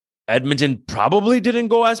 Edmonton probably didn't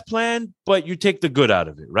go as planned, but you take the good out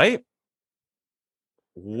of it, right?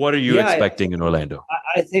 What are you expecting in Orlando?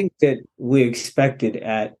 I think that we expected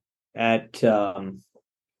at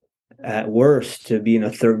worst to be in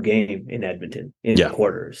a third game in Edmonton in the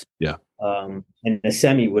quarters. Yeah. And the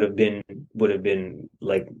semi would have been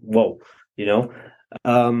like, whoa,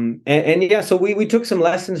 so we took some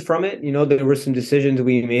lessons from it. There were some decisions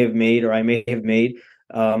we may have made, or I may have made,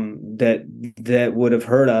 that would have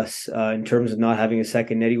hurt us in terms of not having a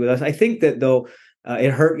second netty with us. I think that though,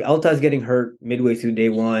 it hurt. Altaz getting hurt midway through day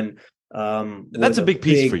one. That's a big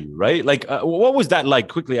piece for you, right? Like, what was that like?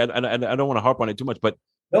 Quickly, I don't want to harp on it too much, but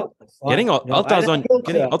getting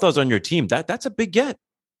Altaz on your team, that's a big get.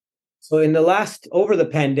 So in over the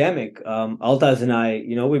pandemic, Altaz and I,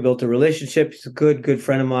 we built a relationship. He's a good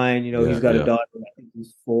friend of mine. He's got a daughter, I think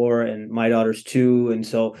he's 4, and my daughter's 2, and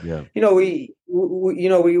so we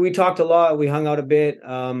talked a lot. We hung out a bit.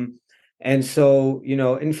 And so,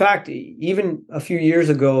 in fact, even a few years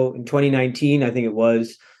ago in 2019, I think it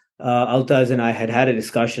was, Altaz and I had a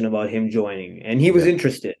discussion about him joining, and he was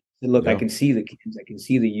interested. Look, I can see the kids, I can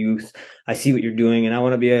see the youth, I see what you're doing, and I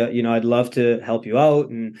want to be I'd love to help you out.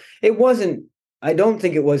 And I don't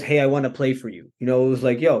think it was, hey, I want to play for you. It was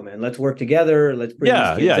like, yo, man, let's work together. Let's bring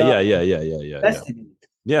these kids up.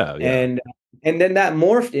 And then that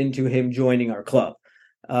morphed into him joining our club.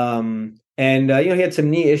 And he had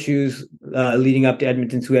some knee issues leading up to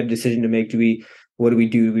Edmonton, so we had a decision to make. What do we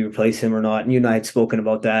do? Do we replace him or not? And you and I had spoken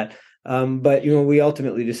about that. But we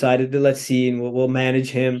ultimately decided to let's see, and we'll manage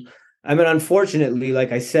him. I mean, unfortunately,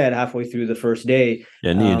 like I said, halfway through the first day,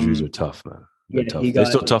 knee injuries are tough, man. They're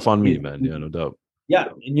still tough on me, man. Yeah, no doubt. Yeah,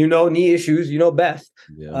 and knee issues, best.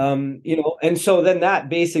 Yeah. And so then that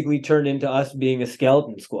basically turned into us being a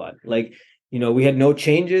skeleton squad. Like, we had no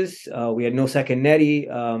changes. We had no second netty.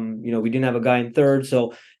 We didn't have a guy in third.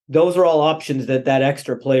 So those are all options that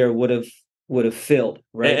extra player would have filled,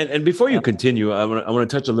 right? And before you continue, I want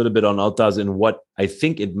to touch a little bit on Altaz and what I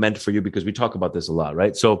think it meant for you, because we talk about this a lot,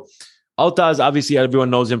 right? So Altaz, obviously, everyone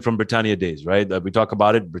knows him from Britannia days, right? We talk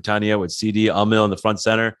about it, Britannia with CD, Amil in the front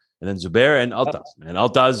center, and then Zubair and Altaz. And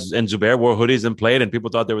Altaz and Zubair wore hoodies and played, and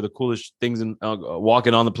people thought they were the coolest things in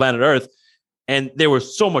walking on the planet Earth. And there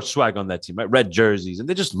was so much swag on that team, right? Red jerseys, and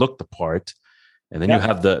they just looked the part. And then you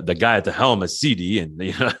have the guy at the helm as CD, and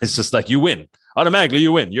it's just like you win. Automatically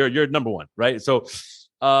you win. You're number one, right? So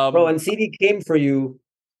bro, and CD came for you.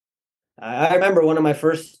 I remember one of my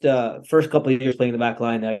first couple of years playing the back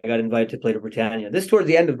line, I got invited to play to Britannia. This towards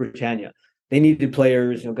the end of Britannia. They needed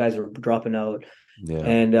players, guys were dropping out. Yeah.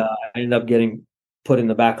 And I ended up getting put in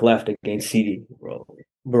the back left against CD,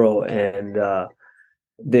 bro. And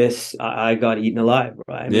I got eaten alive,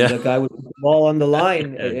 right? I mean, the guy with the ball on the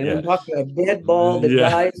line, and I'm talking a dead ball, the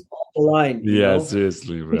guy's off the line.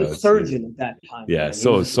 Seriously, bro. He was a surgeon at that time. Yeah, man.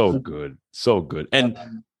 So good.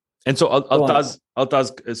 And so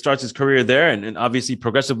Altaz starts his career there, and obviously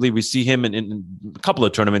progressively we see him in a couple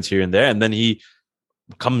of tournaments here and there, and then he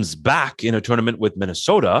comes back in a tournament with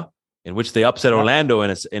Minnesota, in which they upset Orlando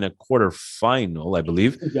in a quarterfinal, I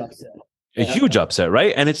believe. Huge upset,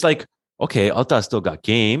 right? And it's like, okay, Altaz still got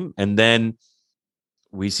game. And then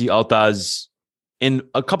we see Altaz in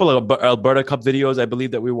a couple of Alberta Cup videos, I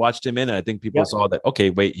believe, that we watched him in. And I think people saw that,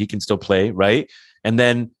 okay, wait, he can still play, right? And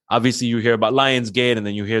then obviously you hear about Lionsgate, and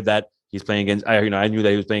then you hear that he's playing against, I knew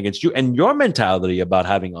that he was playing against you. And your mentality about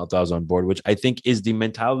having Altaz on board, which I think is the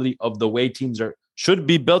mentality of the way teams should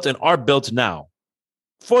be built and are built now,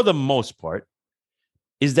 for the most part,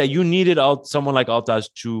 is that you needed someone like Altaz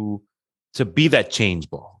to be that change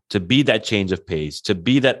ball, to be that change of pace, to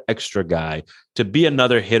be that extra guy, to be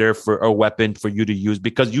another hitter for a weapon for you to use,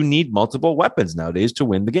 because you need multiple weapons nowadays to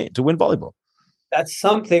win the game, to win volleyball. That's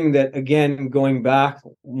something that, again, going back,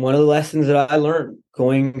 one of the lessons that I learned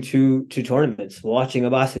going to tournaments, watching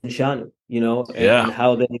Abbas and Shanu, and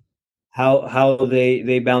how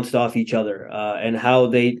they bounced off each other, and how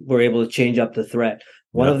they were able to change up the threat.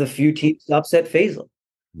 One of the few teams to upset Faisal.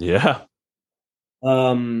 Yeah.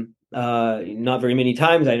 Not very many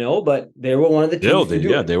times, I know, but they were one of the teams.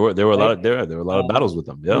 There were a lot of battles with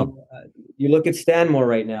them. Yeah. You look at Stanmore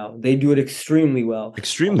right now; they do it extremely well.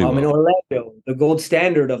 Extremely well. In Orlando, the gold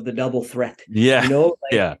standard of the double threat. Yeah.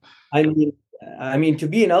 I mean, to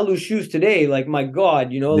be in Alu's shoes today, like, my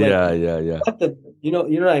God, Yeah. What you know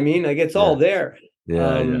what I mean? Like, it's all there.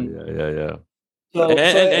 Yeah.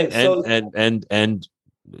 And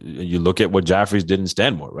you look at what Jaffrey's did in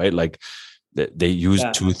Stanmore, right? Like, They used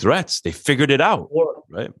two threats. They figured it out.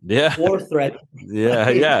 Right? Yeah. Four threats.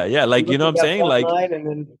 Yeah. Like, you know what I'm saying? Like,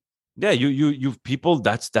 and then you people.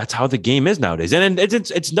 That's how the game is nowadays, and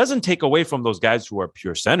it doesn't take away from those guys who are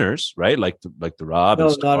pure centers, right? Like the Rob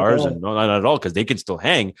and Stars, and not at all, because they can still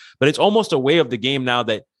hang. But it's almost a way of the game now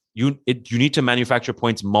that you need to manufacture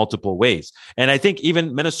points multiple ways. And I think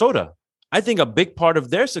even Minnesota, I think a big part of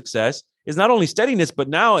their success is not only steadiness, but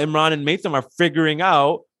now Imran and Matham are figuring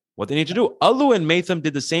out what they need to do. Alu and Matham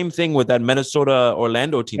did the same thing with that Minnesota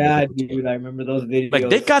Orlando team. Yeah, dude, I remember those videos. Like,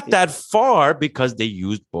 they got that far because they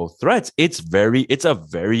used both threats. It's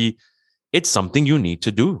something you need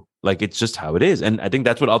to do. Like, it's just how it is. And I think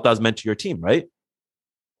that's what Altaz meant to your team, right?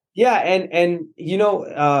 Yeah. And you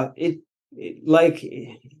know, like,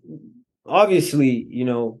 obviously, you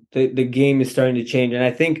know, the game is starting to change. And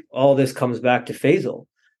I think all this comes back to Faisal.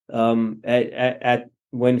 At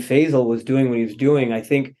when Faisal was doing what he was doing, I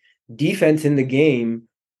think defense in the game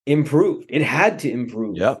improved. It had to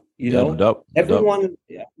improve. Yeah. You know, no everyone,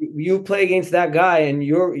 you play against that guy and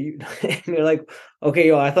you're like, okay,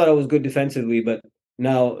 yo, I thought I was good defensively, but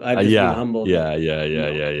now I've just been humbled. Yeah.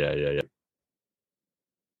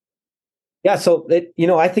 Yeah, so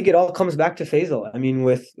I think it all comes back to Faisal. I mean,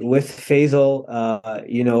 with Faisal,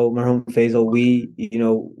 Marhum Faisal,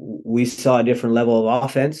 we saw a different level of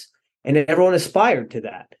offense, and everyone aspired to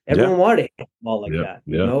that. Everyone wanted to hit a ball like that.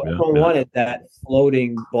 Everyone wanted that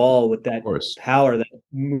floating ball with that power, that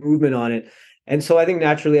movement on it. And so I think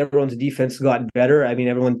naturally everyone's defense got better. I mean,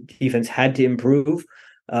 everyone's defense had to improve.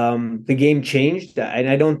 The game changed, and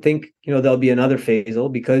I don't think there'll be another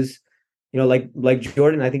Faisal because. Like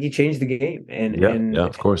Jordan, I think he changed the game. And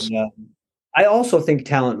of course. I also think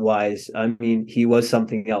talent-wise, I mean, he was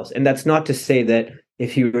something else. And that's not to say that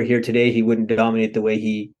if he were here today, he wouldn't dominate the way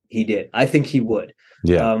he did. I think he would.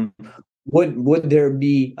 Yeah. Would there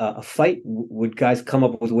be a fight? Would guys come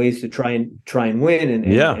up with ways to try and win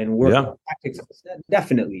and work on tactics?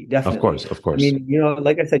 Definitely. Of course. I mean,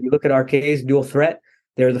 like I said, you look at RK's dual threat.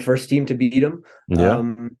 They're the first team to beat him. Yeah.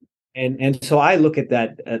 And so I look at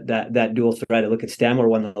that dual threat. I look at Stamler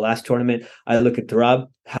won the last tournament. I look at Tarab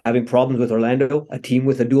having problems with Orlando, a team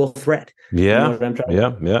with a dual threat. Yeah. You know what I'm trying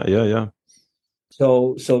Yeah.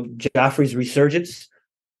 So Jaffrey's resurgence,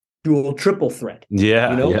 dual triple threat.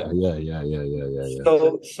 Yeah. So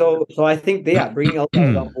I think bringing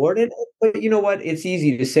Altaz on board. But you know what? It's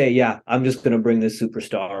easy to say, I'm just going to bring this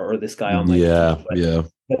superstar or this guy on my team.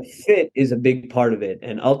 But fit is a big part of it,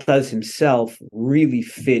 and Altaz himself really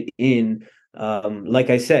fit in. Like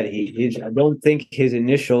I said, I don't think his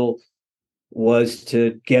initial was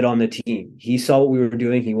to get on the team. He saw what we were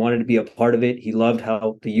doing. He wanted to be a part of it. He loved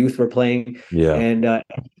how the youth were playing. Yeah, and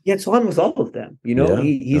he gets on with all of them.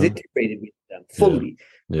 He's integrated with them fully.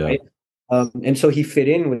 Yeah. Right? And so he fit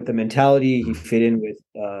in with the mentality. He fit in with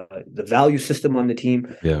the value system on the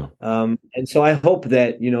team. Yeah. And so I hope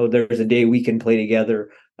that there's a day we can play together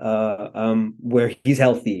where he's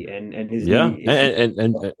healthy and his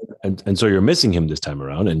and so you're missing him this time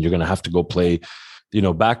around, and you're going to have to go play,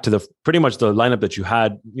 back to the pretty much the lineup that you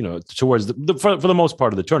had, towards for the most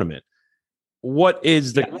part of the tournament. What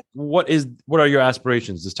are your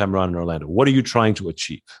aspirations this time around in Orlando? What are you trying to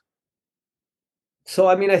achieve? So,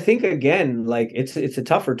 I mean, I think again, like it's a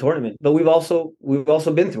tougher tournament, but we've also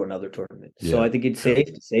been through another tournament. Yeah. So I think it's safe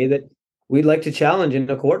to say that we'd like to challenge in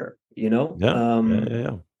a quarter, I'm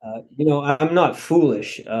not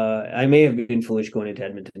foolish. I may have been foolish going into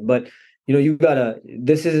Edmonton, but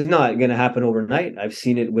this is not going to happen overnight. I've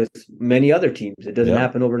seen it with many other teams. It doesn't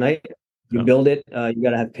happen overnight. You build it. You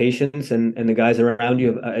got to have patience, and the guys around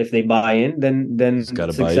you, if they buy in, then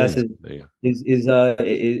success is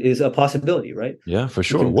a possibility, right? Yeah, for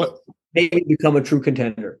sure. What maybe become a true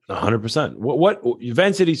contender? 100%. What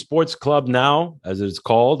VanCity Sports Club now, as it's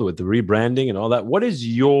called, with the rebranding and all that? What are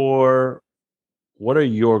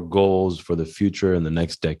your goals for the future in the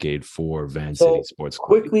next decade for VanCity Sports Club?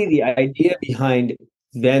 Quickly, the idea behind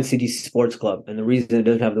VanCity Sports Club, and the reason it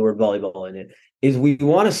doesn't have the word volleyball in it, is we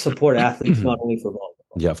want to support athletes not only for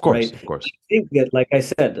volleyball. Yeah, of course, right? Of course. I think that, like I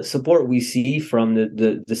said, the support we see from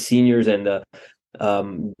the seniors and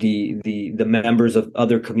the members of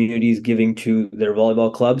other communities giving to their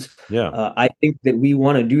volleyball clubs. Yeah, I think that we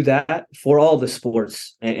want to do that for all the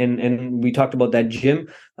sports, and we talked about that gym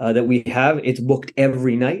that we have. It's booked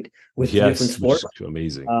every night with different sports.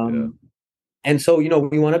 Amazing. And so,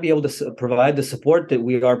 we want to be able to provide the support that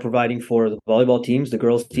we are providing for the volleyball teams, the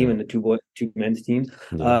girls team, and the two men's teams,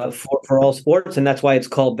 for all sports, and that's why it's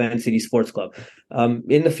called VanCity Sports Club.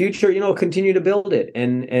 In the future, continue to build it,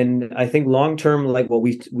 and I think long term, like what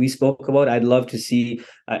we spoke about, I'd love to see.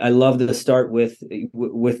 I love to start with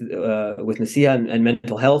Nasiha and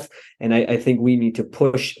mental health, and I think we need to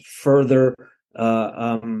push further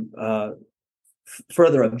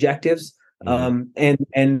objectives. And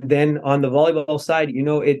then on the volleyball side,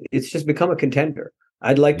 it's just become a contender.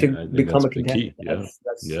 I'd like to become a contender.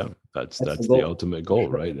 That's the ultimate goal,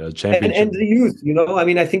 right? Championship. And the youth,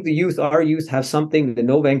 I think our youth have something that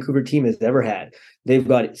no Vancouver team has ever had. They've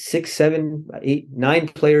got 6, 7, 8, 9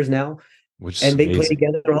 players now. And they play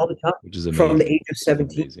together all the time, which is amazing. From the age of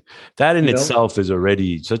 17. That in itself is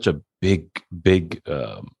already such a big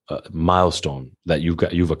milestone that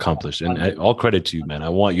you've accomplished, and all credit to you, man. I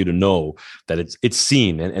want you to know that it's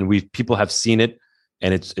seen, and people have seen it,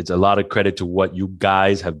 and it's a lot of credit to what you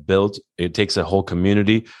guys have built. It takes a whole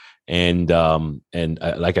community, and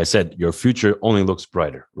like I said, your future only looks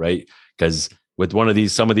brighter, right? Because with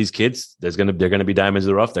some of these kids, they're gonna be diamonds in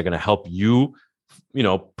the rough. They're gonna help you.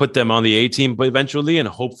 Put them on the A team, but eventually, and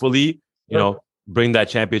hopefully, bring that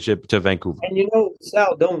championship to Vancouver. And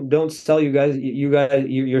Sal, don't sell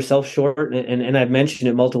yourself short. And I've mentioned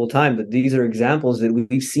it multiple times, but these are examples that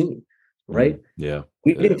we've seen, right? Yeah,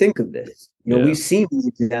 we didn't think of this. We've seen these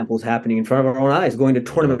examples happening in front of our own eyes, going to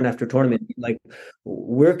tournament after tournament. Like,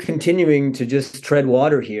 we're continuing to just tread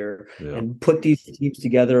water here and put these teams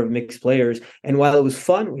together of mixed players. And while it was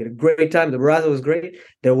fun, we had a great time. The baraza was great.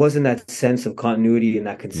 There wasn't that sense of continuity and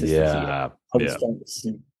that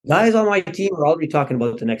consistency. Guys on my team are already talking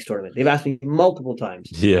about the next tournament. They've asked me multiple times.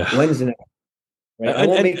 When's the next? Right? I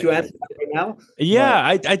won't make you answer that right now. Yeah,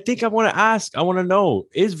 I think I want to ask. I want to know: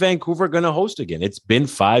 is Vancouver going to host again? It's been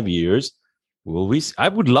 5 years. Will we? I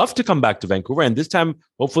would love to come back to Vancouver, and this time,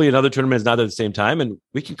 hopefully, another tournament is not at the same time, and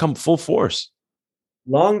we can come full force.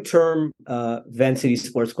 Long-term, VanCity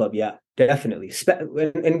Sports Club, yeah, definitely.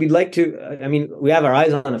 And we'd like to. We have our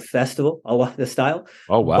eyes on a festival, the style.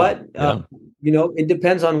 Oh wow! But it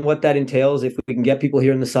depends on what that entails. If we can get people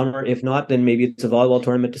here in the summer, if not, then maybe it's a volleyball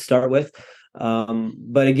tournament to start with.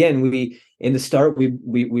 But again, we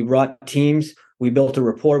brought teams. We built a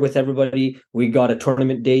rapport with everybody. We got a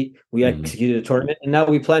tournament date. We executed a tournament, and now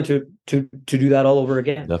we plan to do that all over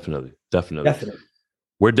again. Definitely.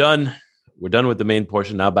 We're done. We're done with the main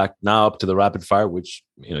portion. Now up to the rapid fire, which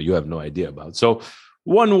you have no idea about. So,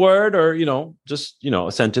 one word, or just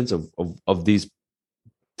a sentence of these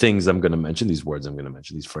things I'm going to mention. These words I'm going to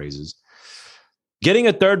mention. These phrases. Getting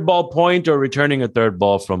a third ball point or returning a third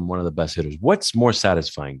ball from one of the best hitters. What's more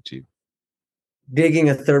satisfying to you? Digging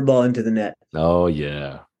a third ball into the net. Oh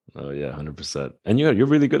yeah, 100%. And you're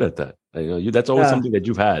really good at that. That's always something that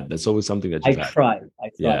you've had. That's always something that you've had. I try.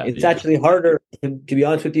 Yeah, it's actually harder. To be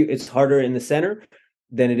honest with you, it's harder in the center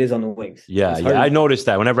than it is on the wings. Yeah. I noticed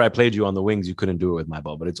that whenever I played you on the wings, you couldn't do it with my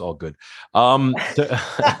ball, but it's all good. I don't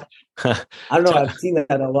know. I've seen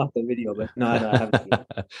that. I watched the video, but no, I haven't seen it.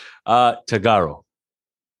 Tagaro.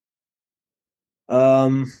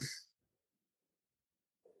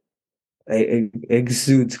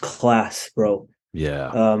 Exudes class, bro.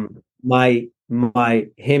 Yeah. Him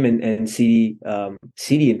and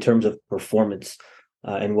CD in terms of performance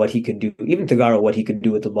and what he could do, even Tagaro, what he could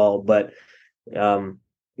do with the ball. But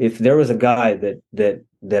if there was a guy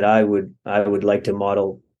that I would like to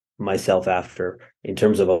model myself after in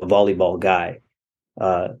terms of a volleyball guy,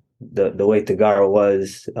 the way Tagaro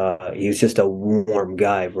was, he was just a warm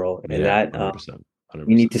guy, bro. And that 100%.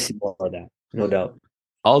 We need to see more of that, no doubt.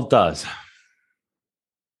 Altaz.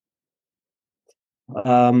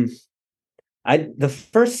 The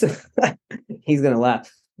first he's gonna laugh.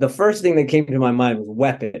 The first thing that came to my mind was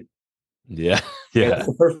weapon. Yeah. That's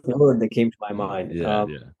the first word that came to my mind.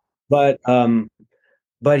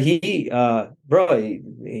 But he, he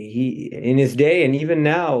in his day and even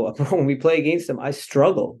now, when we play against him, I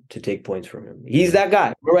struggle to take points from him. He's that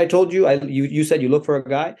guy. Remember I told you, you said you look for a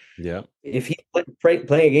guy. Yeah. If he's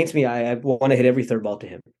playing against me, I want to hit every third ball to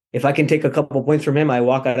him. If I can take a couple of points from him, I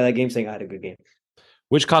walk out of that game saying I had a good game.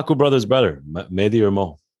 Which Khaku brother's better, Mehdi or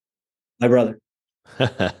Mo? My brother.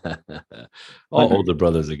 All older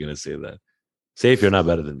brothers are going to say that. Say if you're not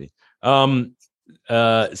better than me.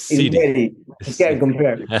 CD. You can't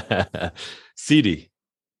compare. CD.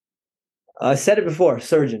 I said it before.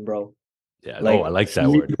 Surgeon, bro. Yeah. I like that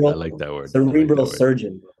word. I like that word. Cerebral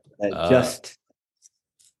surgeon.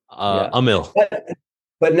 Amil.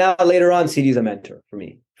 But now later on, CD's a mentor for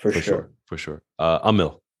me, for sure. For sure.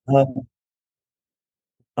 Amil.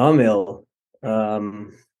 Amil.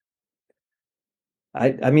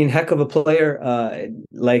 I mean, heck of a player.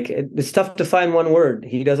 Like it's tough to find one word.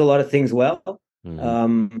 He does a lot of things well. He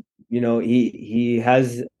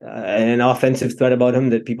has an offensive threat about him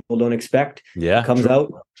that people don't expect. Yeah, comes true,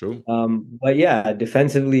 out. True. But yeah,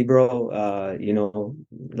 defensively, bro.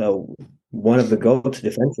 One of the GOATs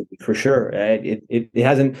defensively for sure. He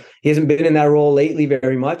hasn't been in that role lately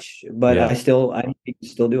very much, but I think he can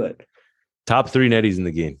still do it. Top 3 netties in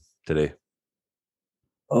the game today.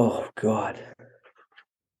 Oh God.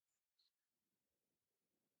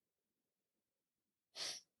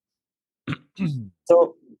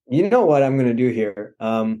 So you know what I'm gonna do here?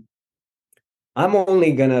 I'm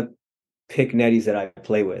only gonna pick netties that I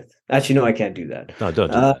play with. Actually, no, I can't do that. No, don't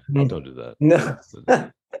do that. Don't do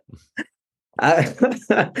that. No.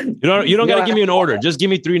 You don't gotta give me an order. Just give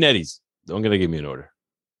me 3 netties. Don't gotta give me an order.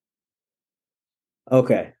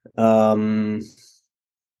 Okay.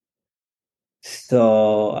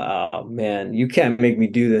 So, oh man, you can't make me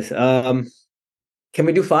do this. Can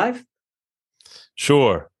we do 5?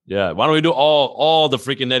 Sure. Yeah. Why don't we do all the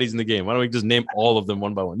freaking netties in the game? Why don't we just name all of them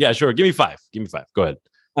one by one? Yeah, sure. Give me 5. Go ahead.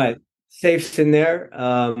 All right. Safe's in there.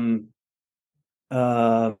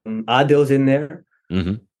 Adil's in there.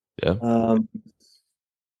 Mm-hmm. Yeah.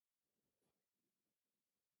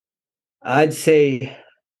 I'd say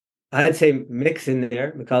Mick's in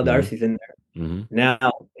there. Mikhail Darcy's in there. Mm-hmm. Now,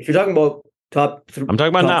 if you're talking about top 3, I'm talking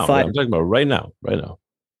about now. 5. Yeah, I'm talking about right now.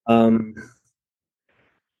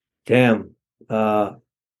 Damn.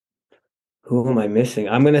 Who am I missing?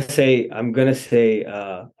 I'm gonna say Hassan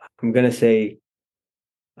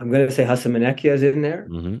Manekia is in there.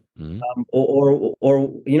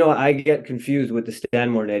 Or I get confused with the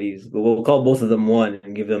Stanmore netties, but we'll call both of them one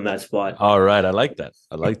and give them that spot. All right, I like that.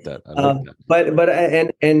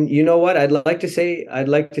 But you know what? I'd like to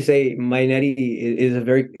say my netty is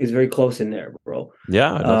very close in there, bro.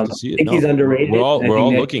 Yeah, I'd love to see it. I think he's underrated. We're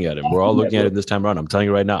all looking at him. We're all looking at him this time around. I'm telling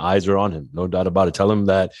you right now, eyes are on him. No doubt about it. Tell him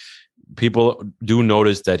that people do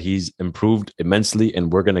notice that he's improved immensely,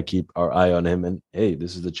 and we're going to keep our eye on him. And hey,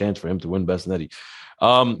 this is the chance for him to win Best Netty.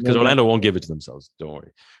 Because Orlando won't give it to themselves. Don't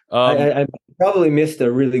worry. I probably missed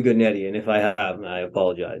a really good netty, and if I have, I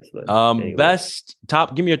apologize. But anyway.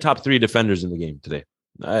 Give me your top 3 defenders in the game today.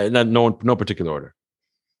 No particular order.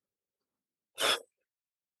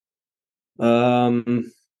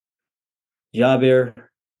 Jabir,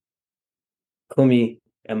 Kumi,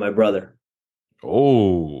 and my brother.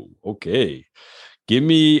 Oh, okay. Give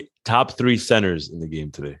me top 3 centers in the game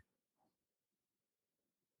today.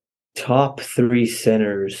 Top 3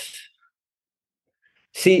 centers.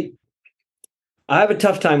 See, I have a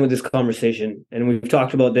tough time with this conversation, and we've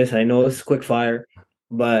talked about this. I know it's quick fire,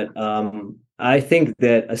 but I think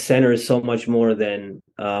that a center is so much more than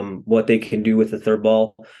what they can do with the third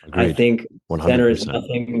ball. Agreed. I think 100%. Center is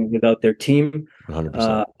nothing without their team. 100%.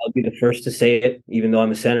 I'll be the first to say it, even though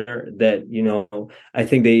I'm a center, that, I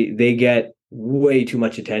think they get way too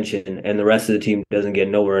much attention, and the rest of the team doesn't get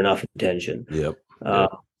nowhere enough attention. Yep.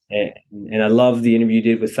 And I love the interview you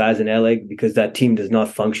did with Faz and Eleg, because that team does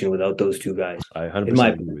not function without those 2 guys. I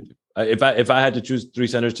 100% agree with you. If I had to choose 3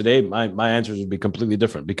 centers today, my answers would be completely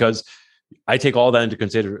different, because I take all that into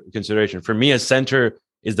consideration. For me, a center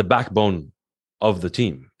is the backbone of the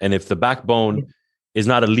team. And if the backbone is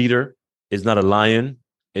not a leader, is not a lion,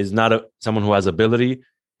 is not someone who has ability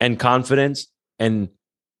and confidence and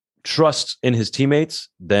trust in his teammates,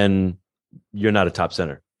 then you're not a top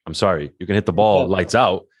center. I'm sorry. You can hit the ball lights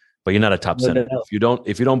out, but you're not a top center.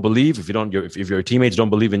 If you don't believe, if your teammates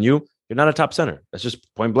don't believe in you, you're not a top center. That's just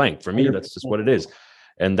point blank. For me, that's just what it is.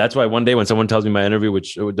 And that's why one day when someone tells me my interview,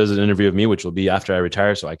 which does an interview of me, which will be after I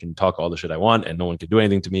retire, so I can talk all the shit I want and no one can do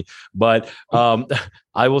anything to me. But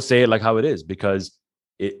I will say it like how it is, because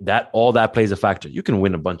all that plays a factor. You can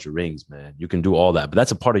win a bunch of rings, man. You can do all that, but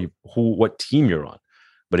that's a part of what team you're on.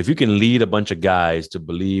 But if you can lead a bunch of guys to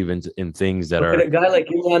believe in things that are... a guy like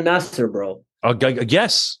Imran Nasser, bro.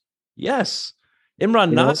 Yes.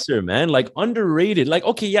 Imran Nasser, man, like underrated. Like,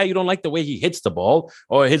 okay, yeah, you don't like the way he hits the ball,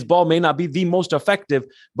 or his ball may not be the most effective,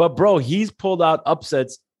 but bro, he's pulled out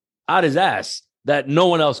upsets out his ass that no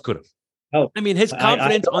one else could have. Oh, I mean, his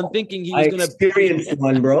confidence on thinking he was going to experience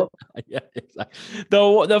one, bro. Yeah,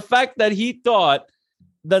 the fact that he thought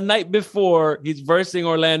the night before he's versing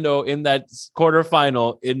Orlando in that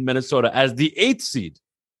quarterfinal in Minnesota as the 8th seed,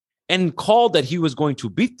 and called that he was going to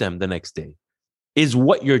beat them the next day, is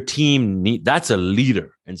what your team needs. That's a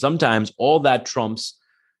leader. And sometimes all that trumps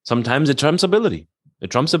ability.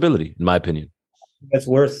 It trumps ability, in my opinion. That's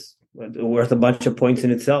worth a bunch of points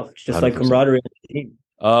in itself, just 100%. Like camaraderie in the team.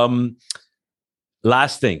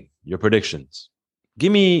 Last thing, your predictions.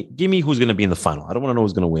 Give me who's going to be in the final. I don't want to know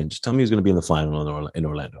who's going to win. Just tell me who's going to be in the final in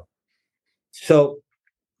Orlando. So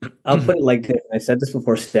I'll put it like this. I said this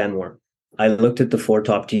before Stanmore. I looked at the 4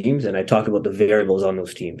 top teams and I talked about the variables on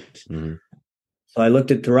those teams. Mm-hmm. So I looked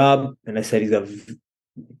at Turab and I said he's got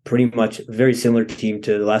pretty much a very similar team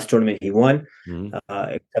to the last tournament he won,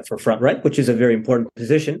 except for front right, which is a very important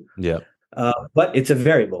position. Yeah. But it's a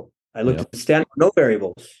variable. I looked at Stanmore, no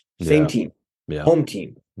variables. Same team. Yeah. Home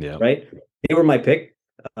team. Yeah. Right? They were my pick.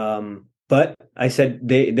 But I said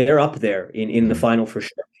they're up there in the final for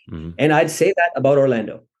sure. Mm-hmm. And I'd say that about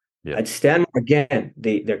Orlando. Yeah. I'd stand again.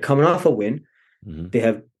 They're coming off a win. Mm-hmm. They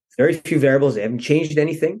have very few variables. They haven't changed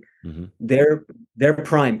anything. Mm-hmm. They're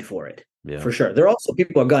primed for it, for sure. There are also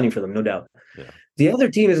people are gunning for them, no doubt. Yeah. The other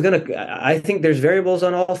team is gonna. I think there's variables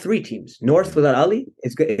on all 3 teams. North without Ali,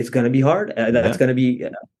 it's going to be hard. That's going to be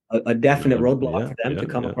a definite roadblock for them to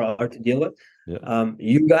come across to deal with. Yeah.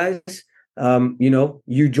 You guys,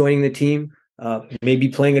 you joining the team. Maybe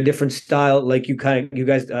playing a different style, like you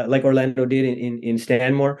guys like Orlando did in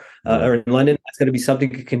Stanmore or in London. That's going to be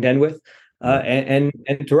something to contend with. And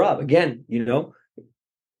Turab again,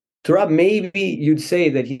 Turab, maybe you'd say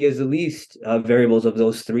that he has the least variables of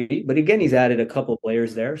those 3, but again, he's added a couple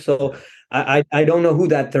players there. So I don't know who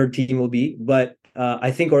that 3rd team will be, but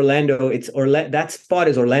I think Orlando. That spot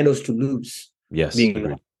is Orlando's to lose. Yes,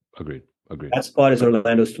 agreed. That spot is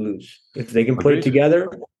Orlando's to lose if they can put it together.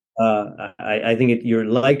 I think you're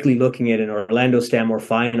likely looking at an Orlando Stanmore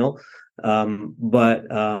final, but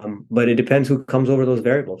it depends who comes over those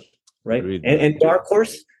variables, right? Agreed, and dark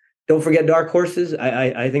horse, don't forget dark horses.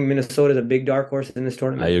 I think Minnesota is a big dark horse in this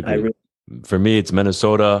tournament. I agree. For me, it's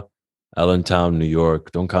Minnesota, Allentown, New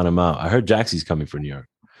York. Don't count them out. I heard Jaxie's coming for New York.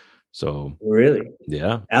 So really,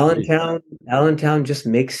 yeah, Allentown just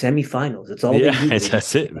makes semifinals. It's all they do.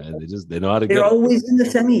 That's it, man. They know how to. They're always in the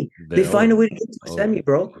semi. They find a way to get to the semi,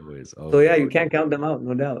 bro. Always. So yeah, you can't count them out,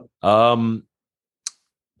 no doubt.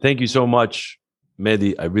 Thank you so much,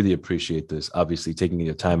 Mehdi. I really appreciate this. Obviously, taking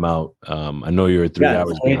your time out. I know you're 3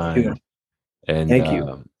 hours behind, and thank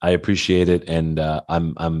you. I appreciate it. And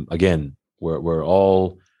I'm again, we're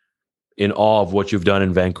all in awe of what you've done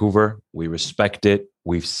in Vancouver. We respect it.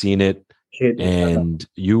 We've seen it, and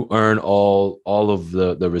you earn all of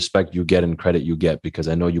the respect you get and credit you get, because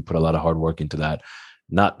I know you put a lot of hard work into that.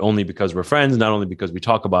 Not only because we're friends, not only because we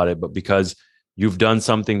talk about it, but because you've done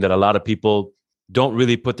something that a lot of people don't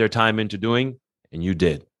really put their time into doing, and you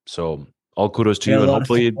did. So all kudos to you, and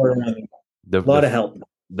hopefully a lot of help.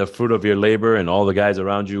 The fruit of your labor and all the guys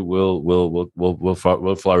around you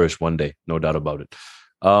will flourish one day, no doubt about it.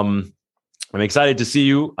 I'm excited to see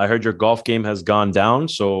you. I heard your golf game has gone down,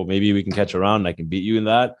 so maybe we can catch around and I can beat you in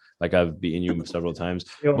that. Like I've beaten you several times.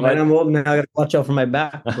 Yo, man, I'm old now. I got to watch out for my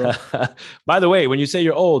back, bro. By the way, when you say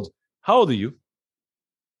you're old, how old are you?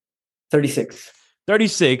 36.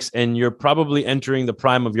 36, and you're probably entering the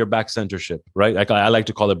prime of your back centership, right? Like I like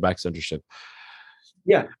to call it back centership.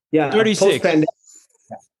 Yeah. 36.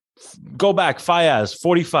 Go back, Fayaz,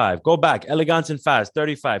 45. Go back, Elegance and Fast,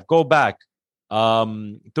 35. Go back.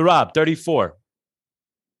 Turab, 34.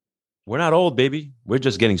 We're not old, baby. We're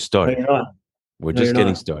just getting started. We're just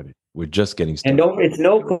getting started. And it's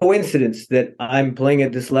no coincidence that I'm playing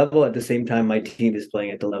at this level at the same time my team is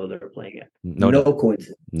playing at the level they're playing at. No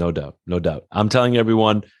coincidence. No doubt. I'm telling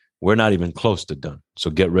everyone, we're not even close to done. So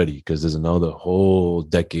get ready, because there's another whole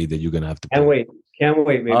decade that you're gonna have to play. Can't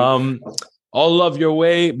wait, baby. All love your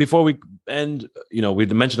way. Before we end, we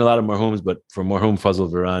mentioned a lot of marhooms, but for marhoom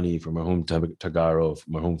Fazl Virani, for marhoom Tagaro, for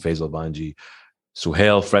marhoom Faisal Vanji,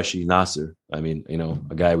 Suhail Freshi Nasser. I mean,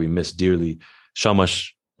 a guy we miss dearly.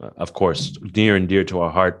 Shamash, of course, near and dear to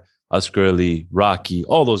our heart. Oscar Ali, Rocky,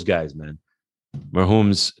 all those guys, man.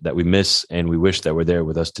 Marhooms that we miss and we wish that were there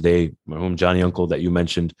with us today. Marhoom Johnny Uncle that you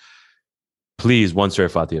mentioned. Please, one Surah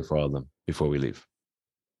Fatiha for all of them before we leave.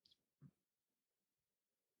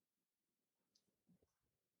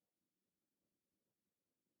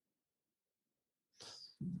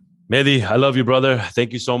 Mehdi, I love you, brother.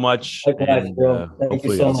 Thank you so much. Likewise, bro. Thank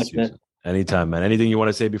you so much, man. Anytime, man. Anything you want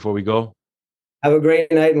to say before we go? Have a great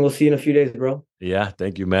night, and we'll see you in a few days, bro. Yeah,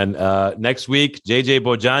 thank you, man. next week, JJ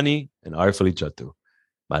Bojani and Arfali Chatu.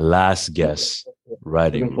 My last guest,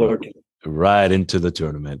 right into the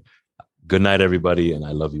tournament. Good night, everybody, and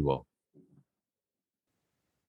I love you all.